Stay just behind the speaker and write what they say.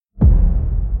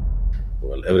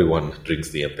Well, everyone drinks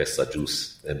the M-Pesa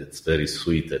juice, and it's very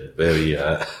sweet and very,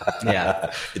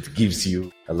 it gives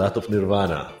you a lot of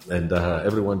nirvana, and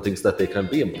everyone thinks that they can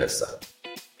be M-Pesa.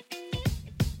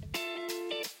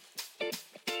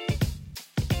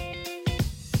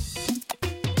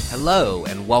 Hello,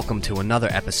 and welcome to another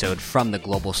episode from the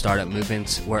Global Startup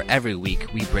Movement, where every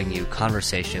week we bring you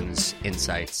conversations,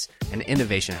 insights, and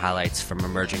innovation highlights from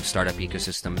emerging startup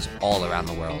ecosystems all around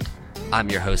the world. I'm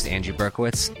your host, Andrew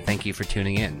Berkowitz. Thank you for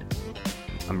tuning in.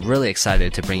 I'm really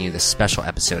excited to bring you this special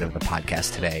episode of the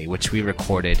podcast today, which we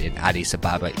recorded in Addis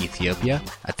Ababa, Ethiopia,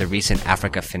 at the recent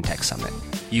Africa Fintech Summit.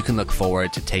 You can look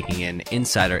forward to taking in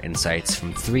insider insights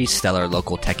from 3 stellar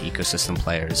local tech ecosystem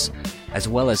players, as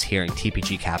well as hearing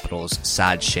TLG Capital's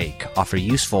Saad Sheikh offer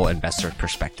useful investor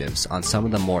perspectives on some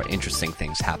of the more interesting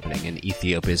things happening in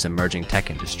Ethiopia's emerging tech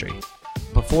industry.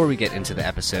 Before we get into the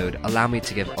episode, allow me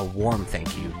to give a warm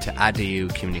thank you to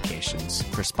Addis Communications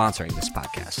for sponsoring this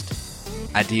podcast.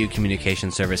 Addis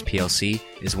Communication Service PLC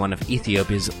is one of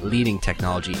Ethiopia's leading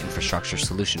technology infrastructure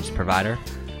solutions provider,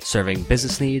 serving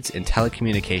business needs in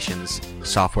telecommunications,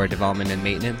 software development and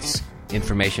maintenance,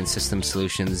 information system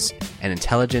solutions, and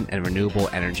intelligent and renewable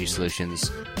energy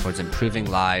solutions towards improving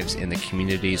lives in the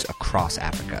communities across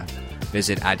Africa.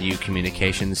 Visit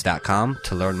adduscommunications.com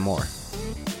to learn more.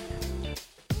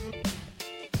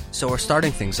 So we're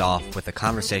starting things off with a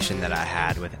conversation that I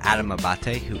had with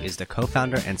Abate, who is the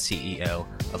co-founder and CEO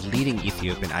of leading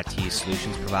Ethiopian IT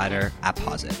solutions provider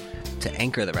Apposit, to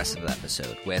anchor the rest of the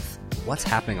episode with what's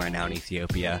happening right now in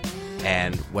Ethiopia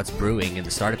and what's brewing in the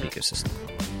startup ecosystem.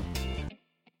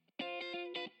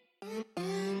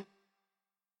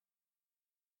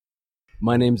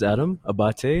 My name's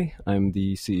Abate. I'm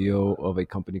the CEO of a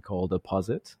company called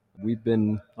Apposit. We've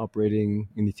been operating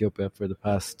in Ethiopia for the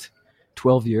past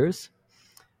 12 years.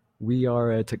 We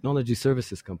are a technology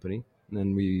services company,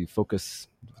 and we focus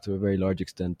to a very large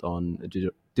extent on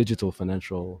digital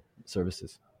financial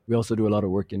services. We also do a lot of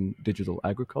work in digital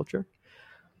agriculture,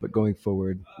 but going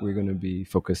forward, we're going to be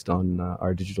focused on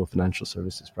our digital financial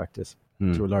services practice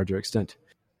to a larger extent.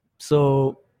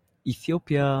 So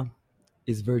Ethiopia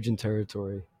is virgin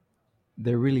territory.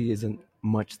 There really isn't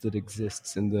much that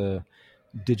exists in the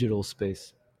digital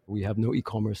space. We have no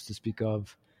e-commerce to speak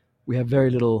of. We have very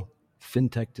little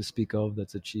fintech to speak of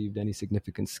that's achieved any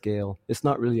significant scale. It's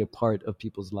not really a part of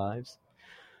people's lives.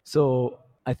 So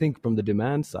I think from the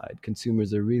demand side,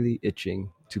 consumers are really itching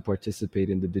to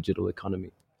participate in the digital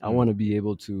economy. I want to be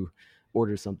able to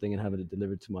order something and have it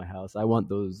delivered to my house. I want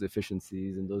those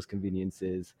efficiencies and those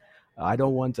conveniences. I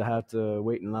don't want to have to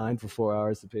wait in line for 4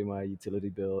 hours to pay my utility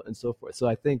bill and so forth. So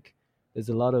I think there's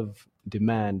a lot of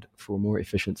demand for more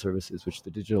efficient services, which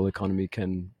the digital economy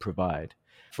can provide.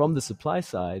 From the supply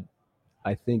side,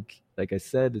 I think, like I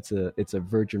said, it's a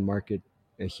virgin market,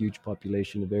 a huge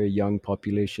population, a very young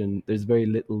population. There's very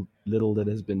little that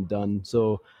has been done.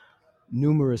 So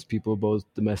numerous people, both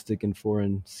domestic and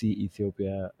foreign, see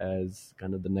Ethiopia as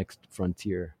kind of the next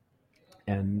frontier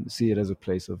and see it as a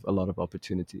place of a lot of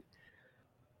opportunity.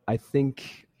 I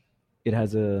think it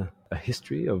has a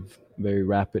history of very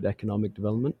rapid economic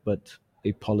development, but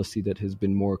a policy that has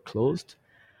been more closed.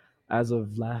 As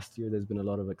of last year, there's been a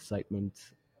lot of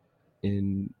excitement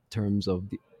in terms of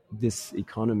this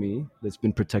economy that's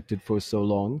been protected for so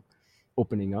long,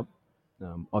 opening up.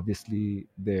 Obviously,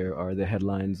 there are the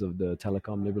headlines of the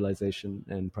telecom liberalization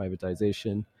and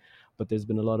privatization, but there's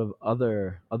been a lot of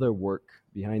other work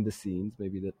behind the scenes,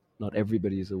 maybe that not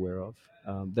everybody is aware of,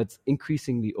 that's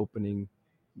increasingly opening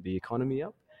the economy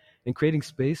up and creating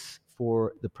space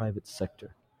for the private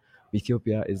sector.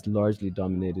 Ethiopia is largely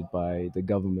dominated by the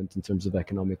government in terms of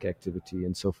economic activity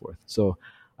and so forth. So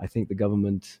I think the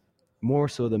government, more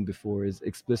so than before, is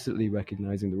explicitly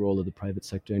recognizing the role of the private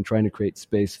sector and trying to create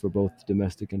space for both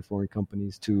domestic and foreign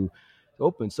companies to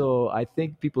open. So I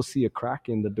think people see a crack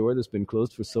in the door that's been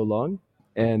closed for so long,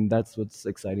 and that's what's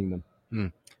exciting them.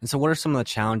 And so what are some of the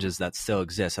challenges that still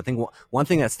exist? I think one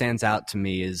thing that stands out to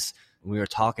me is when we were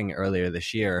talking earlier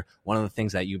this year, one of the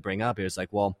things that you bring up is like,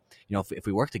 well, you know, if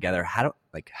we work together, how do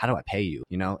I pay you?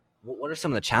 You know, what are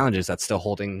some of the challenges that's still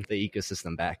holding the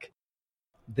ecosystem back?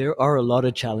 There are a lot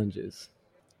of challenges,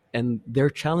 and they're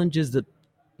challenges that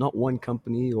not one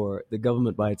company or the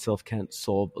government by itself can't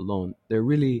solve alone. They're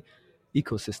really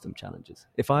ecosystem challenges.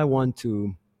 If I want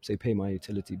to, say, pay my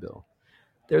utility bill,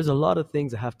 there's a lot of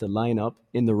things that have to line up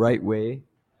in the right way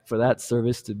for that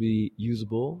service to be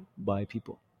usable by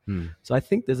people. So I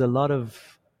think there's a lot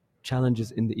of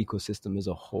challenges in the ecosystem as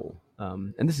a whole.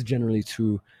 And this is generally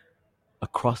true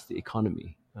across the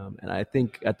economy. And I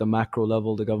think at the macro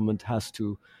level, the government has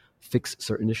to fix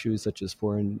certain issues such as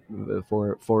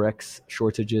forex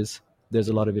shortages. there's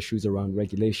a lot of issues around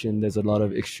regulation. There's a lot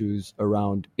of issues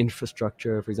around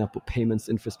infrastructure, for example, payments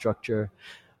infrastructure.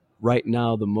 Right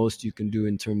now, the most you can do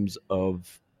in terms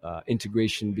of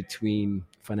integration between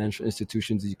financial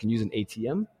institutions is you can use an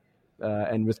ATM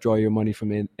and withdraw your money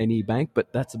from any bank,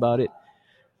 but that's about it.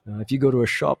 If you go to a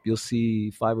shop, you'll see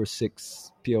 5 or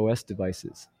 6 POS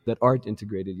devices that aren't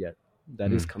integrated yet.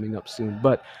 That is coming up soon.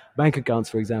 But bank accounts,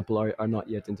 for example, are not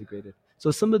yet integrated. So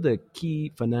some of the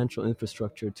key financial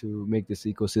infrastructure to make this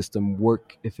ecosystem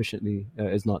work efficiently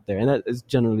is not there. And that is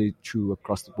generally true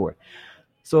across the board.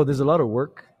 So there's a lot of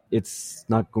work. It's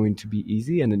not going to be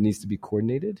easy, and it needs to be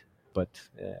coordinated. But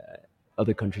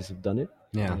other countries have done it,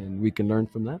 and we can learn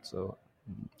from that. So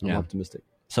I'm optimistic.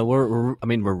 So we're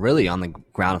really on the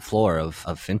ground floor of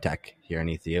fintech here in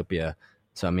Ethiopia.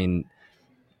 So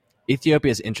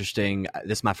Ethiopia is interesting.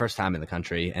 This is my first time in the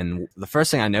country, and the first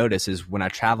thing I notice is when I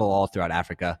travel all throughout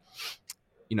Africa,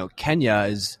 Kenya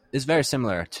is very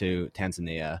similar to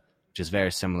Tanzania, which is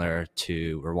very similar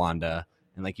to Rwanda,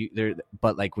 and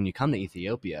but when you come to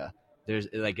Ethiopia, there's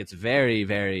it's very,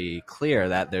 very clear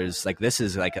that there's this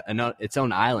is its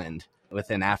own island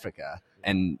within Africa.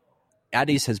 And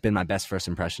Addis has been my best first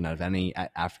impression out of any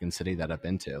African city that I've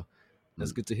been to.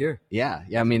 That's good to hear. Yeah.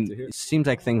 It seems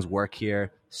like things work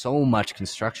here. So much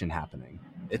construction happening.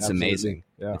 It's Absolutely. Amazing.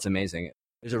 Yeah. It's amazing.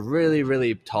 There's a really,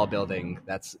 really tall building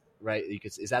that's right.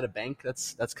 Is that a bank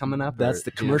that's coming up? That's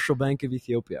the Commercial Bank of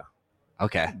Ethiopia.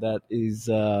 Okay. That is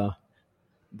the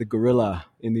gorilla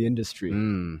in the industry.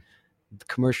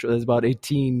 There's about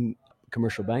 18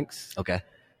 commercial banks. Okay.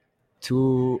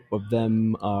 2 of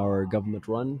them are government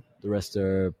run. The rest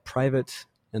are private.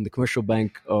 And the Commercial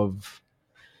Bank of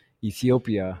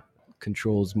Ethiopia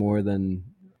controls more than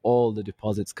all the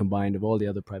deposits combined of all the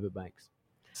other private banks.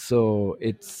 So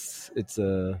it's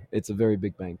a very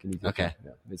big bank in Ethiopia. Okay.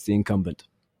 Yeah, it's the incumbent.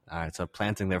 All right, so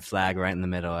planting their flag right in the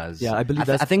middle as I believe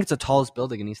I think it's the tallest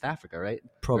building in East Africa, right?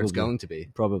 Probably. Or it's going to be.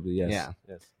 Probably, yes. Yeah.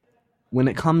 Yes. When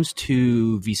it comes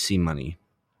to VC money,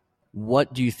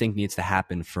 what do you think needs to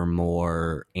happen for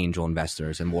more angel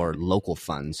investors and more local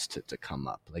funds to come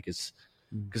up? Because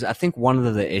I think one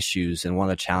of the issues and one of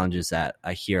the challenges that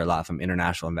I hear a lot from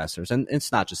international investors, and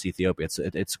it's not just Ethiopia,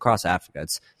 it's across Africa,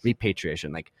 it's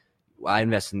repatriation. I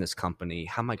invest in this company,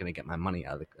 how am I going to get my money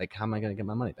out of it? How am I going to get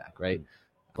my money back, right?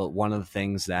 But one of the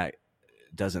things that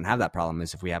doesn't have that problem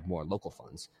is if we have more local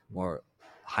funds, more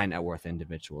high net worth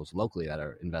individuals locally that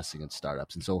are investing in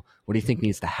startups. And so what do you think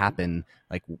needs to happen?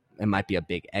 It might be a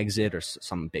big exit or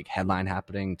some big headline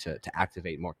happening to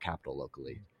activate more capital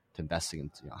locally to investing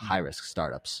in high risk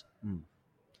startups.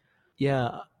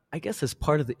 Yeah, I guess as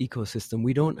part of the ecosystem,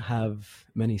 we don't have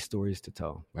many stories to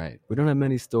tell. Right. We don't have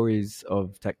many stories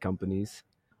of tech companies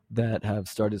that have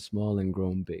started small and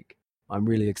grown big. I'm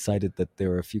really excited that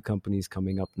there are a few companies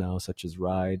coming up now, such as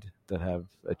Ride, that have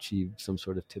achieved some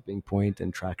sort of tipping point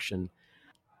and traction.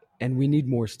 And we need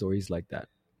more stories like that.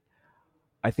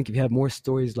 I think if you have more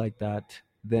stories like that,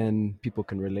 then people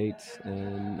can relate,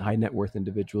 and high net worth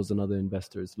individuals and other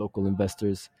investors, local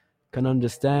investors, can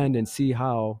understand and see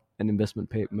how an investment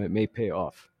may pay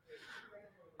off.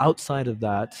 Outside of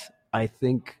that, I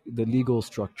think the legal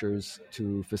structures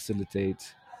to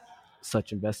facilitate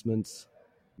such investments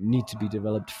need to be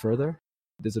developed further.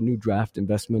 There's a new draft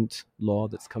investment law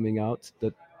that's coming out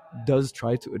that does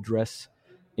try to address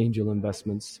angel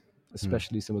investments,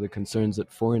 especially some of the concerns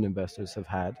that foreign investors have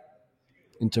had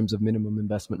in terms of minimum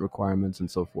investment requirements and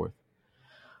so forth.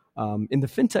 In the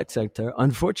fintech sector,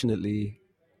 unfortunately,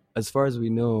 as far as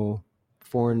we know,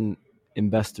 foreign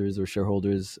investors or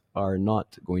shareholders are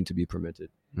not going to be permitted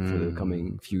for the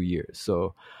coming few years.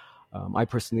 So I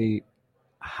personally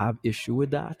have issue with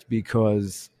that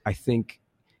because I think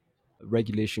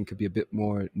regulation could be a bit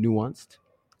more nuanced.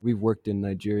 We've worked in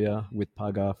Nigeria with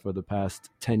Paga for the past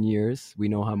 10 years. We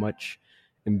know how much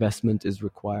investment is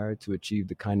required to achieve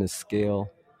the kind of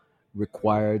scale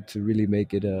required to really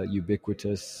make it a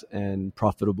ubiquitous and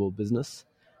profitable business.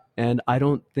 And I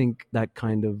don't think that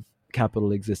kind of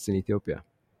capital exists in Ethiopia.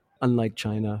 Unlike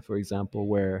China, for example,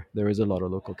 where there is a lot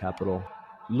of local capital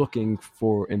looking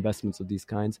for investments of these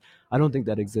kinds, I don't think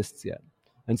that exists yet.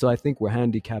 And so I think we're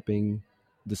handicapping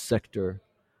the sector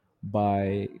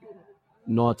by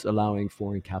not allowing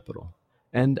foreign capital.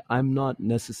 And I'm not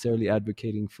necessarily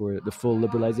advocating for the full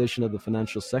liberalization of the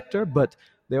financial sector, but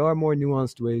there are more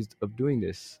nuanced ways of doing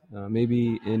this.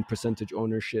 Maybe in percentage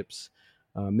ownerships,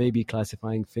 maybe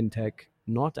classifying fintech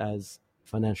not as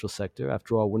financial sector.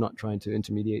 After all, we're not trying to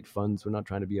intermediate funds. We're not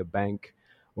trying to be a bank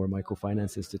or a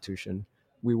microfinance institution.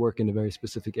 We work in a very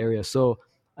specific area. So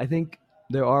I think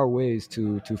there are ways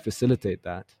to facilitate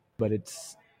that, but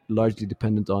it's largely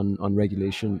dependent on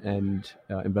regulation and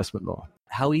investment law.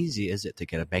 How easy is it to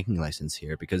get a banking license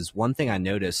here? Because one thing I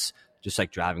notice, just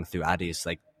like driving through Addis,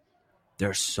 like there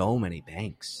are so many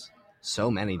banks,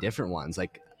 so many different ones.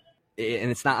 Like,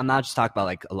 and it's not, I'm not just talking about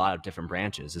like a lot of different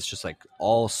branches. It's just like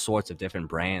all sorts of different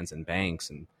brands and banks.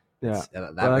 And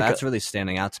that's really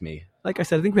standing out to me. Like I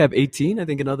said, I think we have 18. I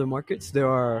think in other markets there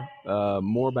are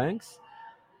more banks.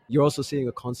 You're also seeing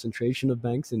a concentration of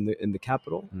banks in the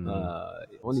capital.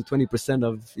 Only 20%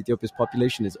 of Ethiopia's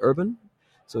population is urban.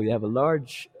 So you have a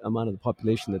large amount of the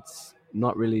population that's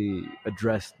not really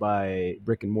addressed by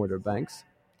brick and mortar banks.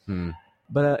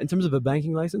 But in terms of a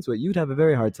banking license, you'd have a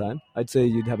very hard time. I'd say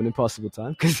you'd have an impossible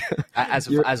time because as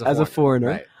a foreigner.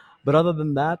 Right. But other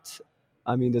than that,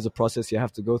 I mean, there's a process you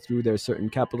have to go through. There are certain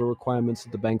capital requirements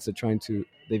that the banks are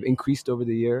they've increased over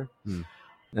the year.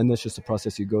 And that's just a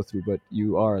process you go through, but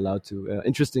you are allowed to.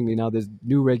 Interestingly, now there's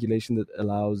new regulation that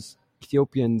allows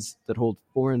Ethiopians that hold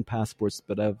foreign passports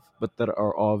but that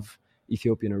are of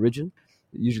Ethiopian origin,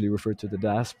 usually referred to the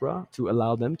diaspora, to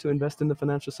allow them to invest in the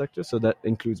financial sector. So that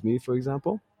includes me, for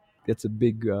example. That's a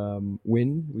big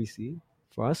win we see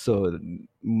for us. So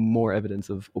more evidence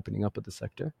of opening up of the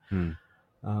sector.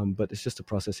 But it's just a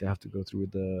process you have to go through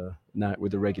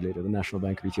with the regulator, the National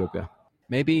Bank of Ethiopia.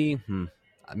 Maybe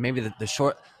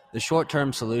the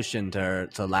short-term solution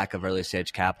to lack of early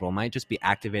stage capital might just be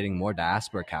activating more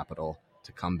diaspora capital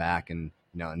to come back and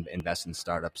invest in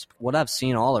startups. What I've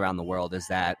seen all around the world is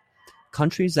that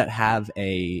countries that have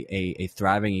a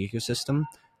thriving ecosystem,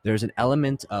 there's an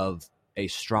element of a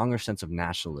stronger sense of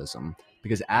nationalism,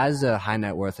 because as a high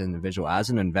net worth individual, as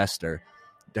an investor,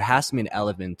 there has to be an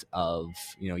element of,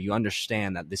 you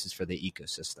understand that this is for the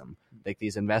ecosystem. Like,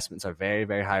 these investments are very,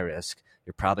 very high risk.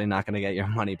 You're probably not going to get your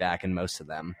money back in most of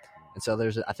them. And so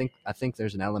I think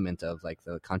there's an element of like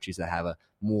the countries that have a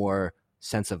more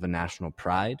sense of a national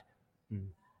pride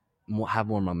have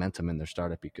more momentum in their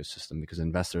startup ecosystem, because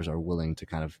investors are willing to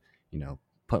kind of,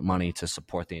 put money to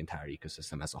support the entire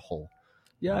ecosystem as a whole.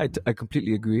 Yeah, I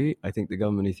completely agree. I think the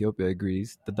government of Ethiopia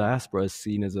agrees. The diaspora is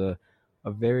seen as a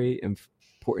very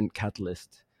important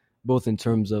catalyst, both in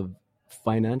terms of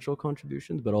financial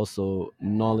contributions, but also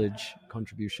knowledge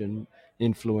contribution,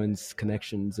 influence,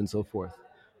 connections, and so forth.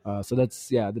 So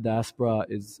the diaspora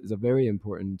is a very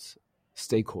important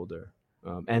stakeholder.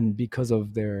 And because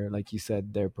of their, like you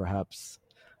said, their perhaps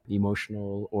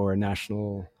emotional or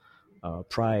national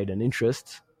pride and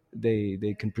interest,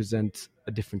 they can present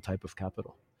a different type of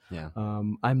capital. Yeah.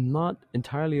 I'm not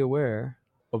entirely aware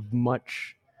of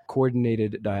much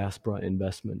coordinated diaspora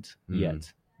investment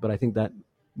yet, but I think that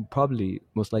probably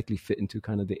most likely fit into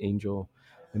kind of the angel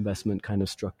investment kind of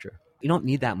structure. You don't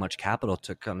need that much capital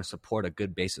to kind of support a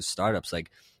good base of startups. Like,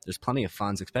 there's plenty of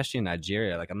funds, especially in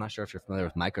Nigeria. Like, I'm not sure if you're familiar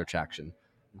with microtraction,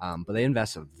 but they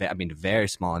invest a very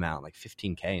small amount, like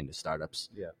 15K into startups.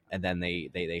 Yeah. And then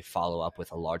they follow up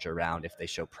with a larger round if they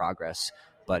show progress.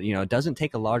 But, it doesn't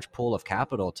take a large pool of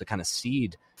capital to kind of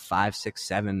seed 5, 6,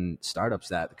 7 startups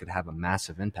that could have a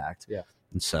massive impact. Yeah.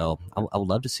 And so I would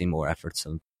love to see more efforts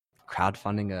of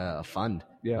crowdfunding a fund,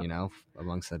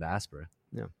 amongst the diaspora.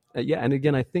 Yeah. And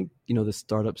again, I think, the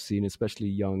startup scene, especially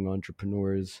young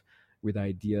entrepreneurs with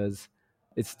ideas,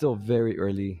 it's still very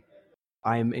early.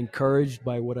 I am encouraged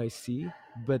by what I see,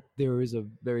 but there is a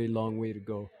very long way to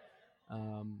go.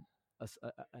 An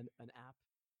app.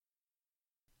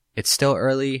 It's still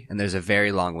early, and there's a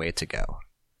very long way to go.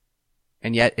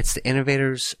 And yet, it's the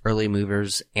innovators, early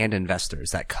movers, and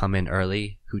investors that come in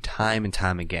early who time and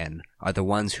time again are the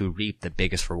ones who reap the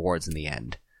biggest rewards in the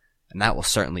end. And that will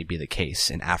certainly be the case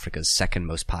in Africa's second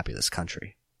most populous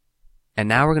country. And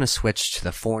now we're going to switch to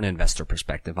the foreign investor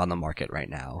perspective on the market right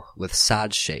now with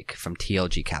Saad Sheikh from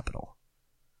TLG Capital.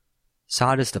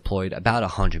 Saad has deployed about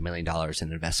 $100 million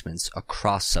in investments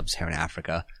across sub-Saharan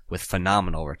Africa with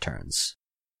phenomenal returns.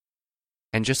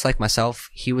 And just like myself,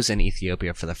 he was in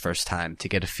Ethiopia for the first time to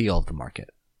get a feel of the market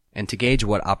and to gauge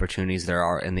what opportunities there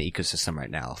are in the ecosystem right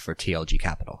now for TLG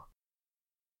Capital.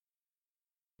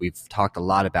 We've talked a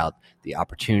lot about the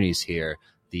opportunities here,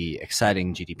 the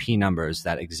exciting GDP numbers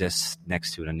that exist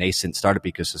next to a nascent startup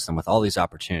ecosystem with all these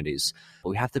opportunities.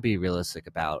 But we have to be realistic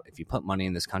about, if you put money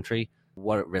in this country,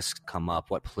 what risks come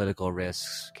up, what political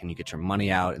risks, can you get your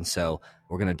money out? And so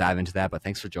we're going to dive into that, but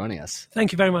thanks for joining us.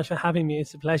 Thank you very much for having me.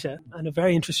 It's a pleasure and a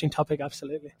very interesting topic,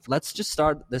 absolutely. Let's just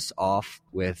start this off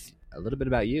with a little bit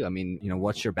about you. I mean,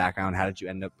 what's your background? How did you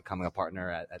end up becoming a partner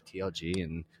at TLG?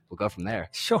 And we'll go from there.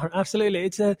 Sure, absolutely.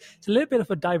 It's a little bit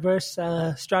of a diverse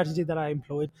strategy that I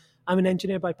employed. I'm an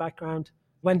engineer by background,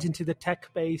 went into the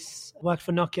tech base, worked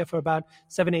for Nokia for about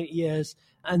 7-8 years.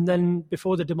 And then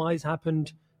before the demise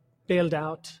happened, bailed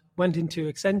out went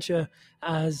into Accenture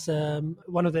as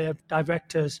one of their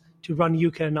directors to run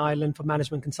UK and Ireland for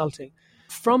management consulting.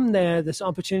 From there, this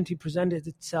opportunity presented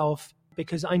itself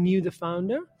because I knew the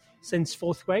founder since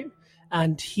fourth grade,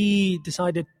 and he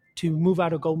decided to move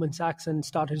out of Goldman Sachs and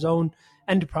start his own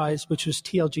enterprise, which was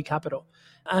TLG Capital.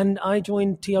 And I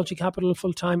joined TLG Capital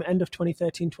full-time end of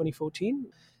 2013, 2014.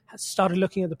 Started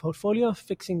looking at the portfolio,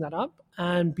 fixing that up,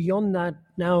 and beyond that,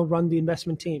 now run the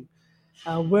investment team.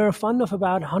 We're a fund of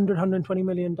about $120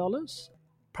 million,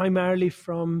 primarily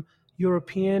from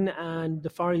European and the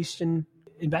Far Eastern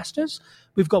investors.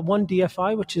 We've got one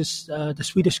DFI, which is the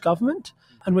Swedish government,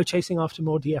 and we're chasing after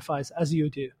more DFIs, as you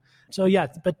do. So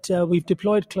but we've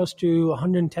deployed close to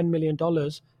 $110 million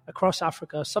across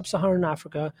Africa, sub-Saharan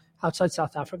Africa, outside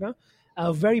South Africa.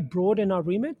 Very broad in our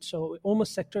remit, so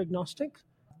almost sector agnostic,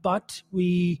 but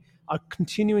we are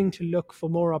continuing to look for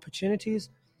more opportunities.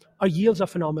 Our yields are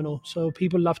phenomenal, so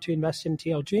people love to invest in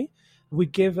TLG. We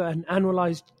give an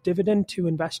annualized dividend to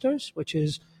investors, which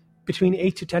is between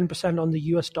 8 to 10% on the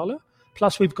US dollar.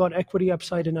 Plus, we've got equity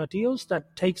upside in our deals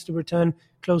that takes the return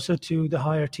closer to the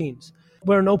higher teens.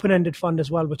 We're an open-ended fund as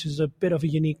well, which is a bit of a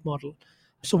unique model.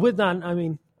 So with that,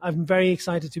 I'm very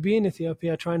excited to be in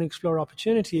Ethiopia, trying to explore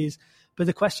opportunities. But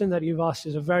the question that you've asked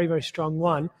is a very, very strong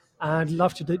one, and I'd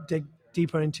love to dig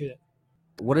deeper into it.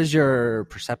 What is your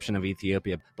perception of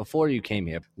Ethiopia before you came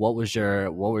here? What were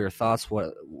your thoughts?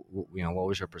 What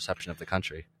was your perception of the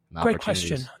country? Great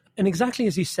question. And exactly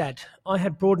as you said, I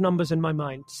had broad numbers in my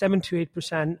mind, 7 to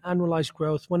 8% annualized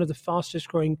growth, one of the fastest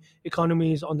growing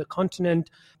economies on the continent,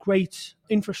 great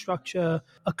infrastructure,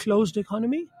 a closed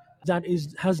economy that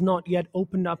has not yet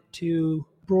opened up to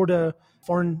broader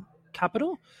foreign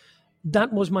capital.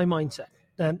 That was my mindset.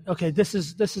 That, okay, this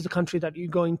is a country that you're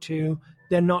going to,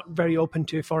 they're not very open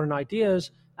to foreign ideas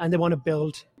and they want to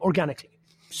build organically.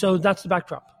 So that's the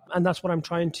backdrop. And that's what I'm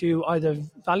trying to either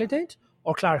validate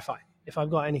or clarify if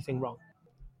I've got anything wrong.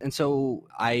 And so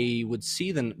I would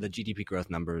see the GDP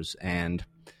growth numbers, and,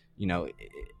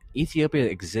 Ethiopia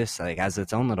exists as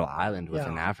its own little island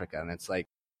within Africa. And it's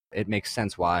it makes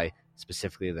sense why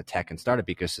specifically the tech and startup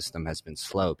ecosystem has been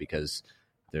slow, because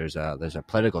there's a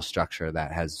political structure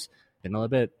that has been a little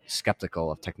bit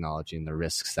skeptical of technology and the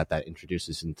risks that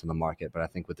introduces into the market. But I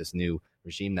think with this new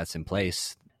regime that's in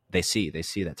place, they see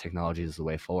that technology is the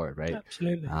way forward, right?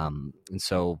 Absolutely. And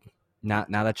so now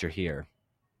that you're here,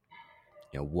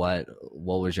 what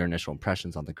was your initial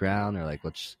impressions on the ground, or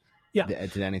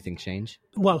did anything change?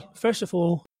 Well, first of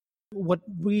all, what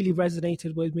really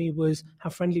resonated with me was how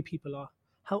friendly people are,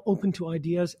 how open to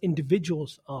ideas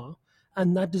individuals are,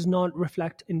 and that does not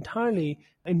reflect entirely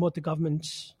in what the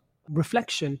government's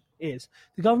reflection is.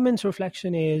 The government's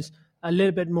reflection is a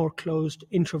little bit more closed,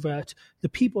 introvert. The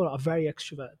people are very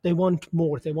extrovert. They want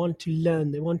more. They want to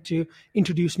learn. They want to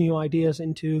introduce new ideas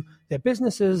into their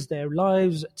businesses, their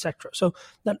lives, etc. So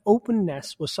that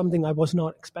openness was something I was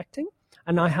not expecting.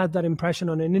 And I had that impression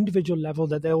on an individual level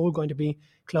that they're all going to be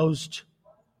closed,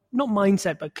 not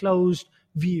mindset, but closed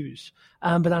views.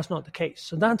 But that's not the case.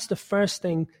 So that's the first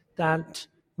thing that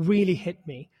really hit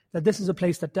me, that this is a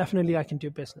place that definitely I can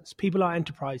do business. People are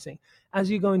enterprising.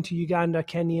 As you go into Uganda,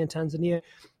 Kenya, and Tanzania,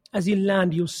 as you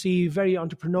land, you'll see very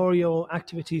entrepreneurial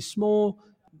activities, small,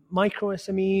 micro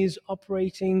SMEs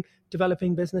operating,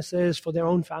 developing businesses for their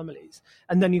own families.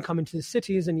 And then you come into the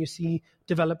cities and you see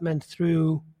development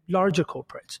through larger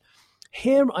corporates.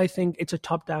 Here, I think it's a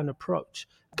top-down approach.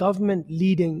 Government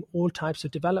leading all types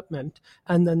of development,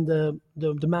 and then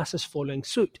the masses following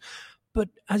suit. But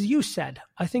as you said,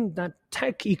 I think that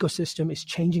tech ecosystem is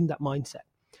changing that mindset.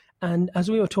 And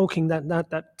as we were talking,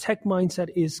 that tech mindset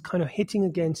is kind of hitting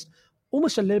against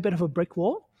almost a little bit of a brick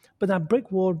wall. But that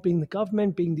brick wall, being the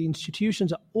government, being the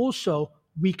institutions, are also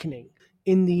weakening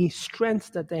in the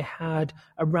strength that they had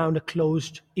around a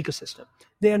closed ecosystem.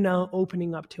 They are now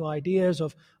opening up to ideas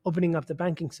of opening up the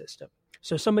banking system.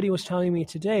 So somebody was telling me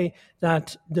today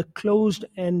that the closed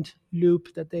end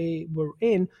loop that they were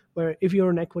in, where if you're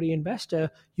an equity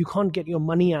investor, you can't get your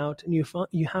money out and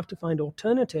you have to find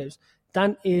alternatives,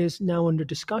 that is now under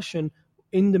discussion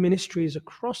in the ministries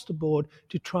across the board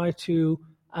to try to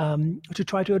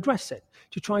address it,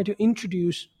 to try to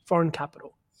introduce foreign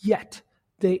capital. Yet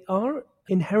they are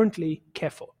inherently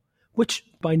careful, which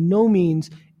by no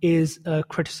means is a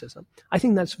criticism. I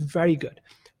think that's very good.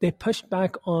 They pushed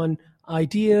back on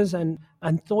ideas and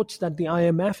thoughts that the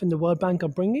IMF and the World Bank are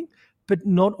bringing, but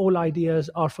not all ideas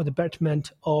are for the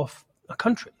betterment of a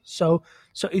country. So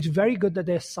it's very good that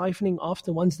they're siphoning off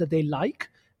the ones that they like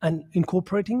and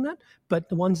incorporating that, but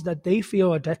the ones that they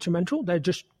feel are detrimental, they're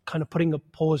just kind of putting a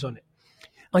pause on it.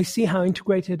 I see how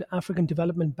integrated African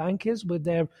Development Bank is with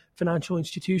their financial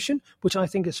institution, which I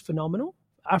think is phenomenal.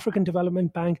 African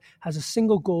Development Bank has a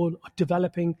single goal of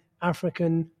developing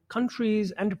African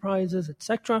countries, enterprises,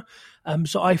 etc.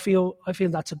 So I feel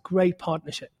that's a great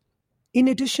partnership. In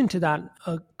addition to that,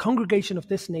 a congregation of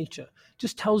this nature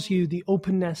just tells you the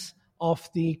openness of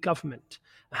the government.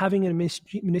 Having a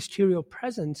ministerial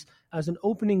presence as an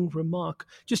opening remark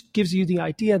just gives you the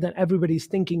idea that everybody's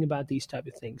thinking about these type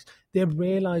of things. They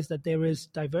realize that there is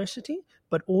diversity,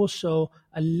 but also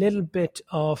a little bit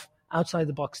of outside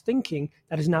the box thinking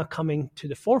that is now coming to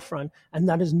the forefront, and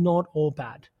that is not all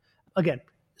bad. Again,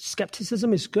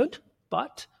 skepticism is good,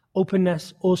 but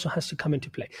openness also has to come into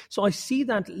play. So I see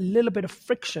that little bit of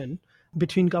friction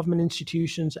between government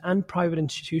institutions and private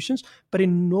institutions, but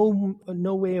in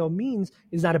no way or means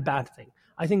is that a bad thing.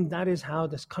 I think that is how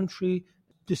this country,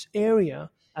 this area,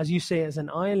 as you say, as an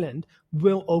island,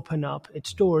 will open up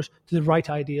its doors to the right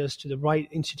ideas, to the right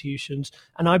institutions,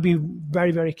 and I'd be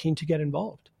very, very keen to get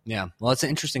involved. Yeah, well, it's an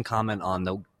interesting comment on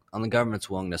the government's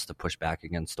willingness to push back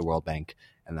against the World Bank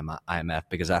and the IMF,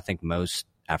 because I think most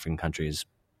African countries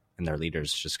and their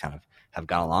leaders just kind of have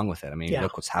gone along with it. I mean,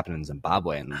 look what's happened in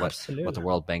Zimbabwe and what the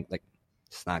World Bank, like,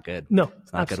 it's not good. No,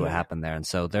 it's not good what happened there. And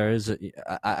so there is,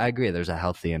 I agree, there's a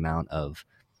healthy amount of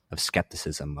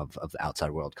skepticism of the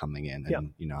outside world coming in.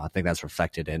 And, I think that's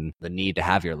reflected in the need to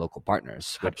have your local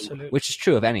partners, which is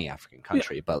true of any African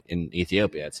country. But in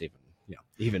Ethiopia, it's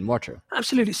even more true.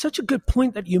 Absolutely. Such a good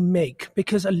point that you make,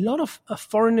 because a lot of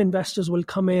foreign investors will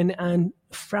come in and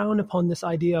frown upon this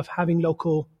idea of having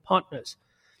local partners.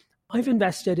 I've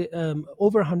invested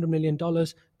over $100 million,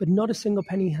 but not a single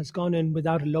penny has gone in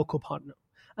without a local partner.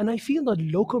 And I feel that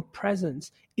local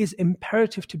presence is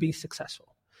imperative to be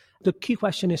successful. The key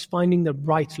question is finding the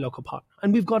right local partner.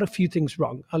 And we've got a few things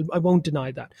wrong. I won't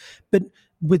deny that. But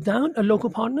without a local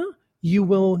partner, you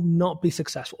will not be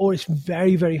successful, or it's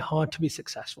very, very hard to be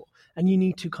successful. And you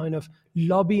need to kind of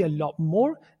lobby a lot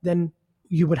more than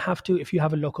you would have to if you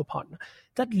have a local partner.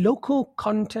 That local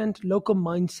content, local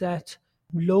mindset,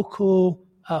 local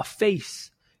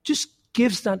face just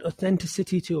gives that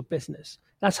authenticity to a business.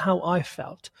 That's how I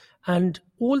felt. And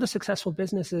all the successful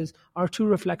businesses are a true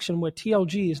reflection where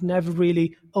TLG is never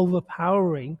really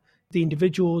overpowering the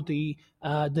individual, the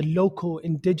local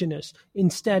indigenous.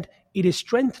 Instead, it is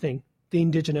strengthening the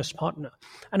indigenous partner.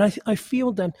 And I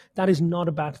feel that is not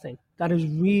a bad thing. That is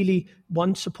really,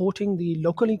 one, supporting the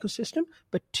local ecosystem,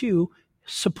 but two,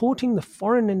 supporting the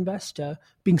foreign investor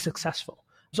being successful.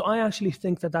 So I actually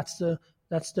think that's the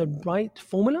right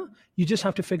formula. You just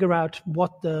have to figure out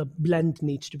what the blend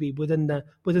needs to be within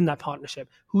that partnership.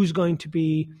 Who's going to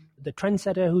be the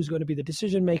trendsetter? Who's going to be the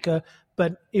decision maker?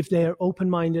 But if they're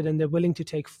open-minded and they're willing to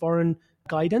take foreign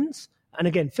guidance, and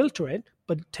again, filter it,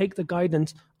 but take the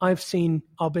guidance, I've seen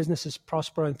our businesses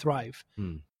prosper and thrive.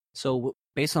 So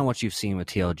based on what you've seen with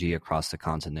TLG across the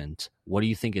continent, what do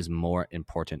you think is more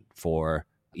important for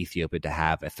Ethiopia to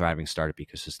have a thriving startup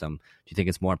ecosystem? Do you think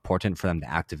it's more important for them to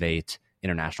activate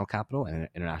international capital and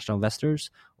international investors,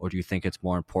 or do you think it's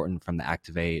more important for them to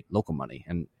activate local money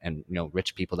and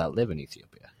rich people that live in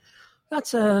Ethiopia?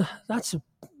 That's a $1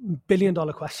 billion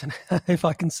question, if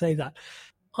I can say that.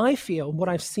 I feel what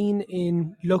I've seen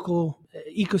in local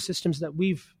ecosystems that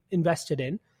we've invested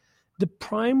in, the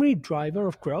primary driver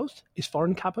of growth is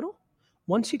foreign capital.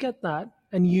 Once you get that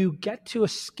and you get to a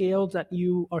scale that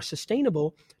you are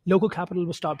sustainable, local capital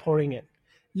will start pouring in.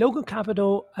 Local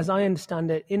capital, as I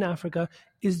understand it, in Africa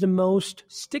is the most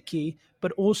sticky,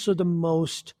 but also the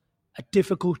most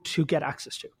difficult to get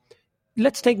access to.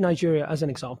 Let's take Nigeria as an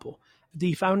example.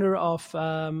 The founder of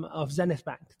Zenith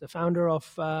Bank, the founder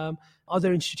of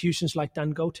other institutions like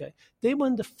Dangote, they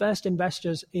were the first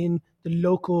investors in the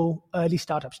local early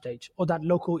startup stage, or that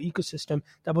local ecosystem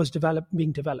that was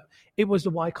being developed. It was the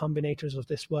Y Combinators of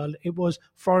this world. It was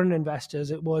foreign investors.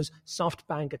 It was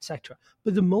SoftBank, etc.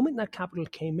 But the moment that capital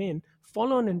came in,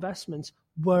 follow-on investments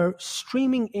were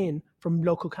streaming in from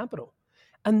local capital.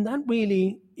 And that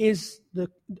really is,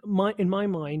 in my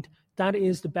mind, that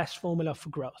is the best formula for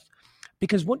growth.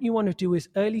 Because what you want to do is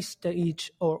early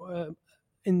stage or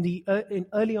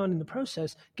early on in the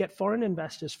process, get foreign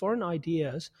investors, foreign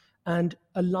ideas, and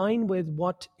align with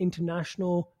what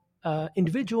international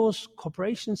individuals,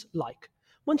 corporations like.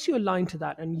 Once you align to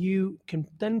that and you can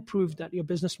then prove that your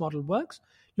business model works,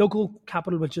 local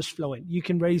capital will just flow in. You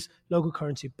can raise local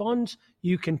currency bonds.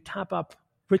 You can tap up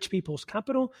rich people's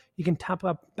capital. You can tap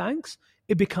up banks.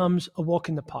 It becomes a walk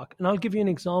in the park. And I'll give you an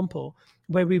example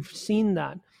where we've seen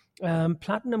that.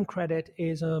 Platinum Credit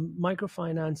is a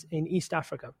microfinance in East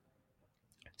Africa.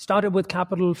 Started with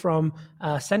capital from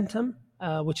Centum,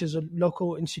 which is a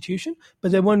local institution,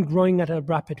 but they weren't growing at a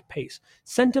rapid pace.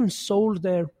 Centum sold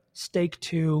their stake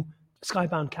to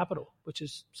Skybound Capital, which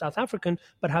is South African,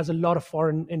 but has a lot of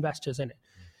foreign investors in it.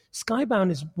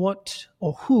 Skybound is what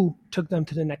or who took them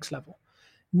to the next level.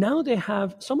 Now they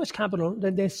have so much capital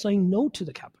that they're saying no to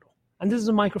the capital. And this is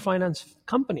a microfinance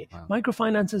company. Wow.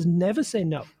 Microfinances never say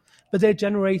no, but they're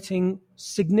generating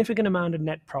significant amount of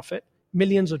net profit,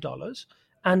 millions of dollars.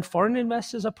 And foreign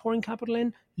investors are pouring capital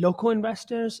in. Local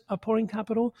investors are pouring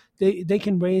capital. They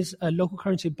can raise a local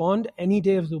currency bond any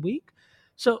day of the week.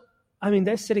 So, I mean,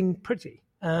 they're sitting pretty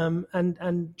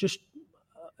and just,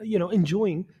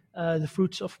 enjoying the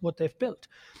fruits of what they've built.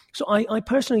 So I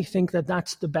personally think that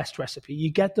that's the best recipe.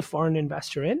 You get the foreign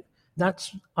investor in.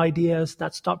 That's ideas,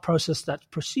 that's thought process, that's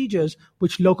procedures,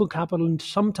 which local capital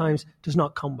sometimes does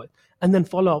not come with. And then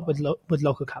follow up with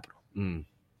local capital.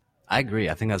 I agree.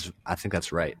 I think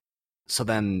that's right. So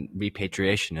then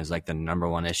repatriation is like the number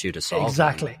one issue to solve.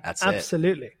 Exactly. That's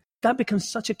Absolutely. It. That becomes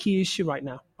such a key issue right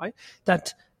now, right?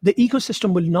 That the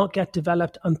ecosystem will not get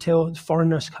developed until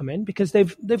foreigners come in because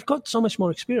they've got so much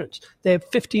more experience. They're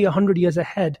 50, 100 years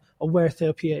ahead of where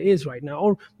Ethiopia is right now,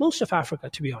 or most of Africa,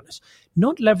 to be honest.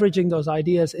 Not leveraging those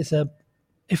ideas is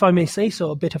if I may say so,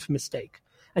 a bit of a mistake.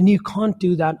 And you can't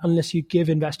do that unless you give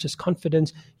investors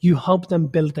confidence, you help them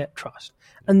build their trust.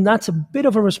 And that's a bit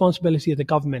of a responsibility of the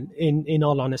government, in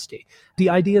all honesty. The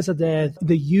ideas are there,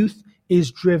 the youth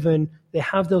is driven, they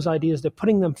have those ideas, they're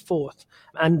putting them forth.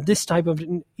 And this type of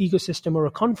an ecosystem or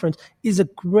a conference is a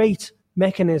great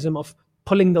mechanism of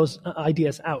pulling those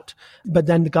ideas out. But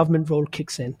then the government role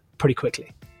kicks in pretty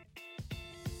quickly.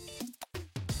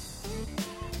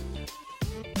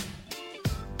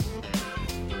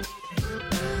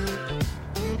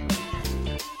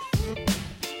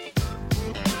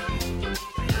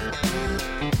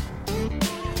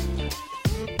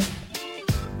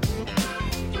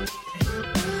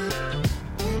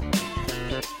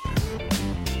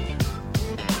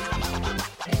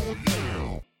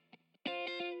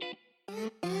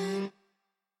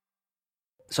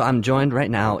 So I'm joined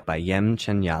right now by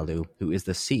Chanyalew, who is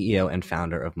the CEO and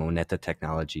founder of Moneta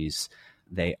Technologies.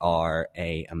 They are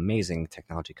an amazing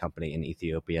technology company in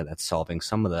Ethiopia that's solving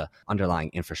some of the underlying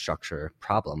infrastructure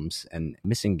problems and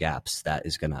missing gaps that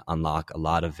is going to unlock a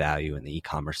lot of value in the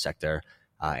e-commerce sector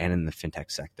and in the fintech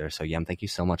sector. So Yem, thank you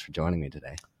so much for joining me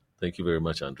today. Thank you very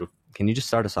much, Andrew. Can you just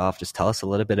start us off? Just tell us a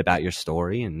little bit about your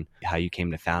story and how you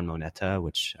came to found Moneta,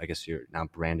 which I guess you're now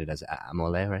branded as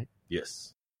Amole, right?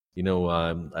 Yes.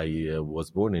 I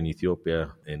was born in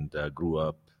Ethiopia and grew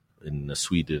up in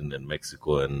Sweden and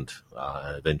Mexico and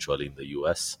eventually in the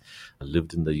U.S. I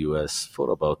lived in the U.S. for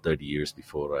about 30 years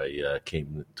before I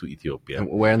came to Ethiopia. And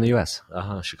where in the U.S.?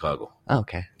 Chicago. Oh,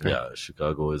 okay. Great. Yeah,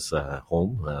 Chicago is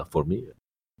home for me.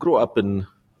 Grew up in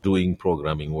doing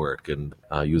programming work and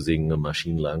using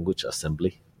machine language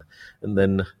assembly. And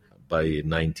then by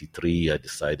 93, I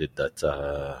decided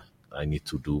that I need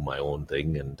to do my own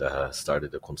thing and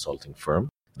started a consulting firm.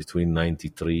 Between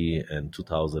 93 and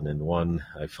 2001,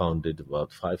 I founded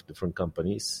about 5 different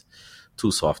companies,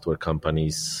 2 software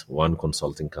companies, 1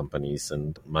 consulting companies,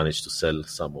 and managed to sell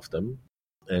some of them.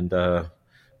 And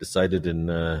decided in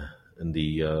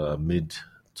the mid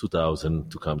 2000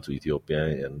 to come to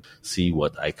Ethiopia and see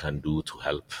what I can do to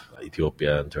help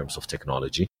Ethiopia in terms of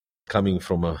technology. Coming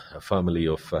from a family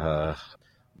of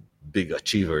big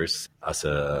achievers as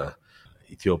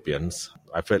Ethiopians,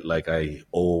 I felt like I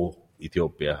owe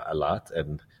Ethiopia a lot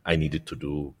and I needed to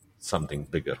do something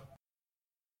bigger.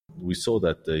 We saw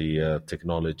that the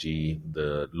technology,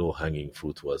 the low-hanging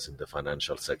fruit was in the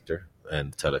financial sector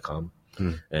and telecom.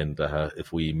 And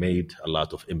if we made a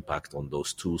lot of impact on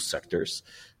those 2 sectors,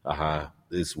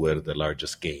 this is where the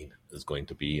largest gain is going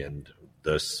to be, and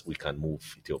thus we can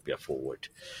move Ethiopia forward.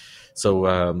 So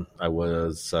I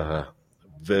was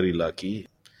very lucky.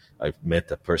 I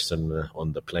met a person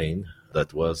on the plane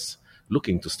that was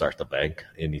looking to start a bank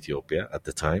in Ethiopia at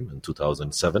the time in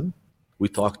 2007. We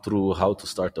talked through how to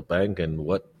start a bank and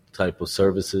what type of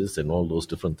services and all those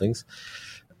different things.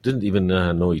 Didn't even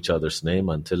know each other's name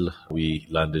until we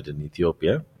landed in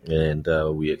Ethiopia and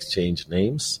we exchanged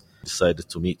names, decided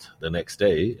to meet the next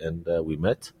day, and we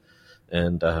met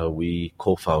and we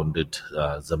co-founded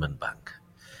Zaman Bank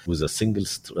with a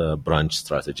single branch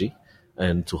strategy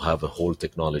and to have a whole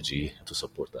technology to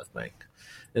support that bank.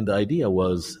 And the idea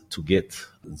was to get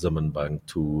Zaman Bank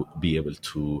to be able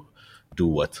to do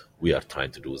what we are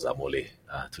trying to do with Amole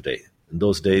today. In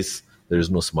those days, there is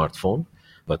no smartphone,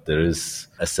 but there is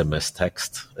SMS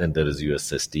text and there is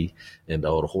USSD. And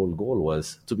our whole goal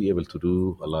was to be able to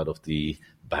do a lot of the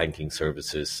banking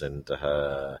services and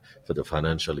for the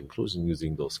financial inclusion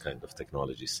using those kind of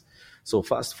technologies. So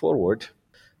fast forward,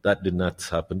 that did not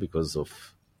happen because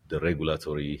of the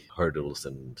regulatory hurdles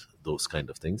and those kind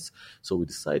of things. So we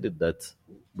decided that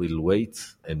we'll wait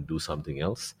and do something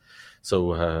else.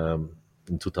 So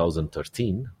in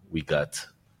 2013, we got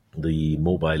the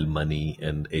mobile money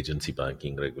and agency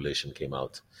banking regulation came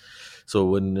out. So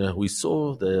when we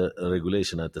saw the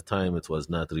regulation at the time, it was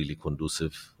not really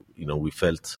conducive. We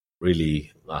felt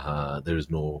really there is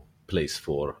no place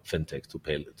for fintech to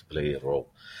play a role.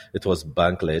 It was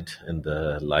bank-led, and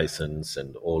the license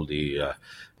and all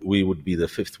we would be the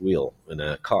fifth wheel in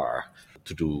a car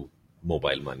to do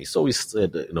mobile money. So we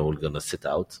said, we're going to sit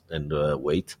out and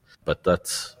wait. But that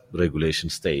regulation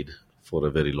stayed for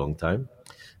a very long time.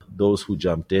 Those who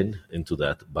jumped into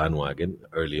that bandwagon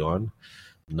early on,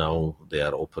 now they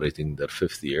are operating their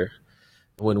fifth year.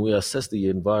 When we assess the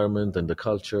environment and the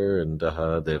culture and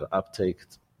their uptake,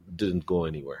 didn't go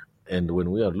anywhere. And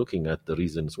when we are looking at the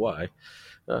reasons why,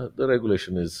 the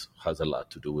regulation has a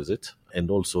lot to do with it, and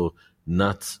also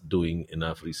not doing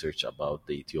enough research about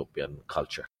the Ethiopian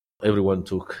culture. Everyone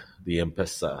took the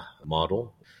M-Pesa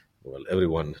model. Well,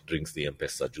 everyone drinks the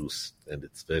M-Pesa juice, and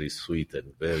it's very sweet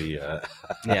and very,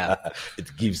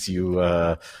 it gives you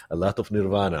a lot of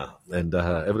nirvana. And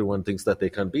everyone thinks that they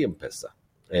can be M-Pesa,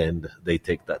 and they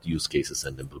take that use cases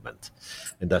and implement.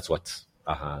 And that's what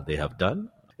they have done.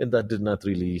 And that did not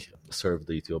really serve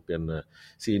the Ethiopian.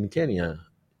 See, in Kenya,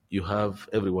 you have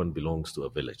everyone belongs to a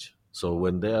village. So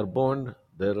when they are born,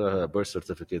 their birth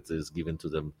certificate is given to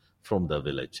them from the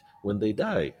village. When they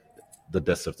die, the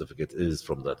death certificate is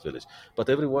from that village. But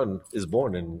everyone is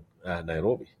born in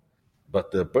Nairobi. But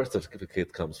the birth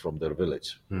certificate comes from their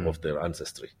village, of their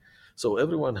ancestry. So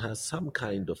everyone has some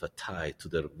kind of a tie to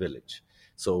their village.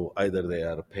 So either they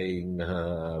are paying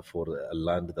for a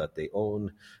land that they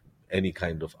own, any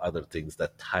kind of other things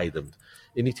that tie them.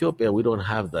 In Ethiopia, we don't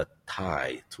have that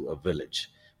tie to a village.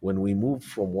 When we move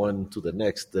from one to the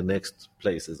next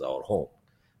place is our home.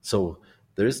 So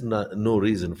there is no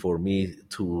reason for me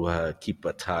to keep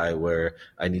a tie where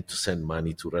I need to send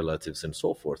money to relatives and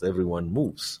so forth. Everyone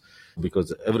moves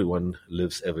because everyone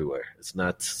lives everywhere. It's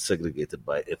not segregated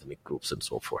by ethnic groups and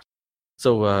so forth.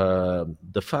 So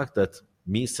the fact that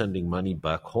me sending money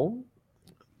back home,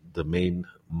 the main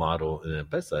motto in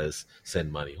M-Pesa is send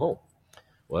money home.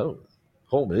 Well,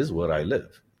 home is where I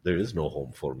live. There is no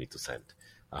home for me to send.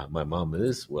 My mom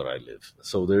is where I live.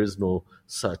 So there is no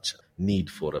such need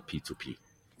for a P2P.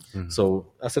 Mm-hmm. So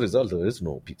as a result, there is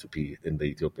no P2P in the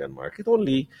Ethiopian market.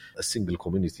 Only a single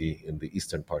community in the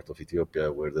eastern part of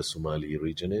Ethiopia where the Somali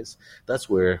region is. That's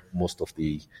where most of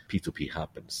the P2P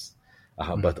happens.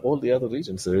 But all the other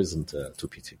regions, there isn't to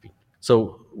P2P.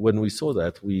 So when we saw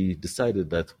that, we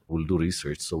decided that we'll do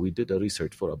research. So we did a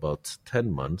research for about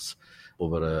 10 months,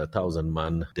 over 1,000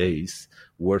 man days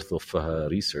worth of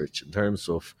research in terms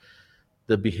of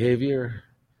the behavior,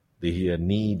 the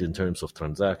need in terms of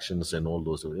transactions and all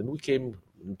those. And we came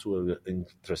into an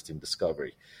interesting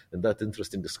discovery. And that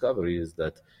interesting discovery is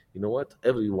that, you know what,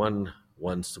 everyone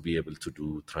wants to be able to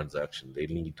do transaction. They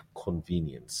need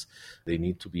convenience. They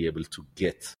need to be able to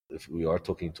get, if we are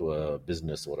talking to a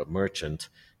business or a merchant,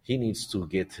 he needs to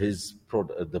get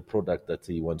the product that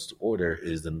he wants to order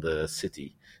is in the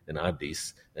city, in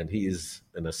Addis, and he is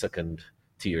in a second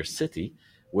tier city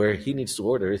where he needs to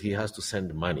order it. He has to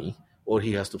send money, or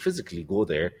he has to physically go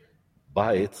there,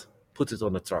 buy it, put it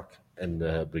on a truck, and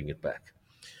bring it back.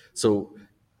 So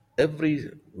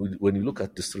when you look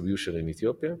at distribution in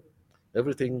Ethiopia,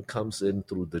 everything comes in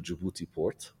through the Djibouti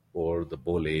port or the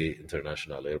Bole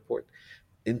International Airport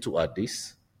into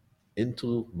Addis,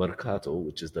 into Mercato,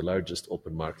 which is the largest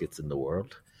open market in the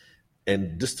world,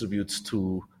 and distributes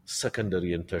to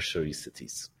secondary and tertiary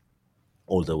cities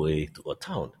all the way to a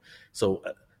town. So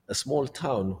a small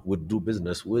town would do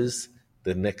business with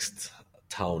the next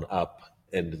town up,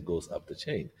 and it goes up the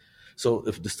chain. So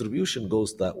if distribution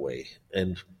goes that way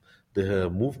and the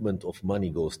movement of money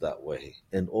goes that way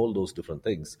and all those different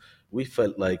things, we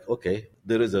felt like, okay,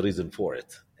 there is a reason for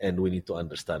it and we need to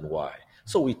understand why.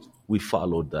 So we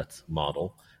followed that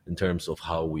model in terms of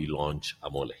how we launch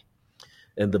Amole.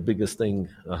 And the biggest thing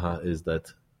is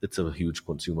that it's a huge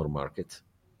consumer market,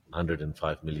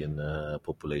 105 million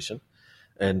population,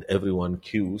 and everyone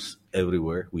queues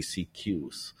everywhere. We see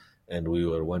queues, and we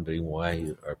were wondering,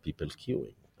 why are people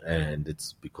queuing? And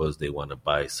it's because they want to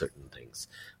buy certain things,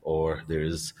 or there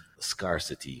is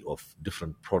scarcity of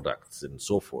different products and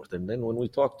so forth. And then when we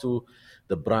talk to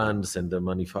the brands and the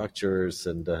manufacturers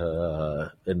and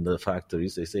the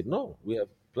factories, they say, no, we have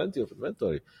plenty of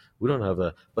inventory. We don't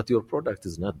have but your product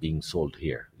is not being sold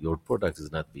here. Your product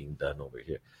is not being done over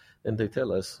here. And they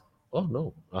tell us, oh,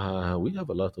 no, we have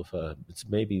a lot of, it's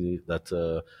maybe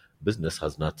that business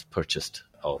has not purchased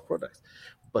our product.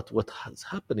 But what is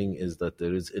happening is that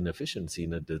there is inefficiency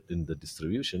in the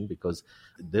distribution because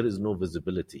there is no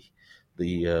visibility.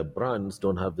 The brands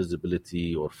don't have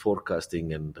visibility or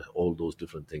forecasting and all those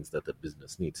different things that the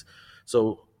business needs.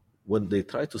 So when they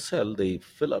try to sell, they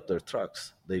fill up their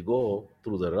trucks. They go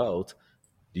through the route.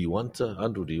 Do you want,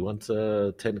 Andrew, do you want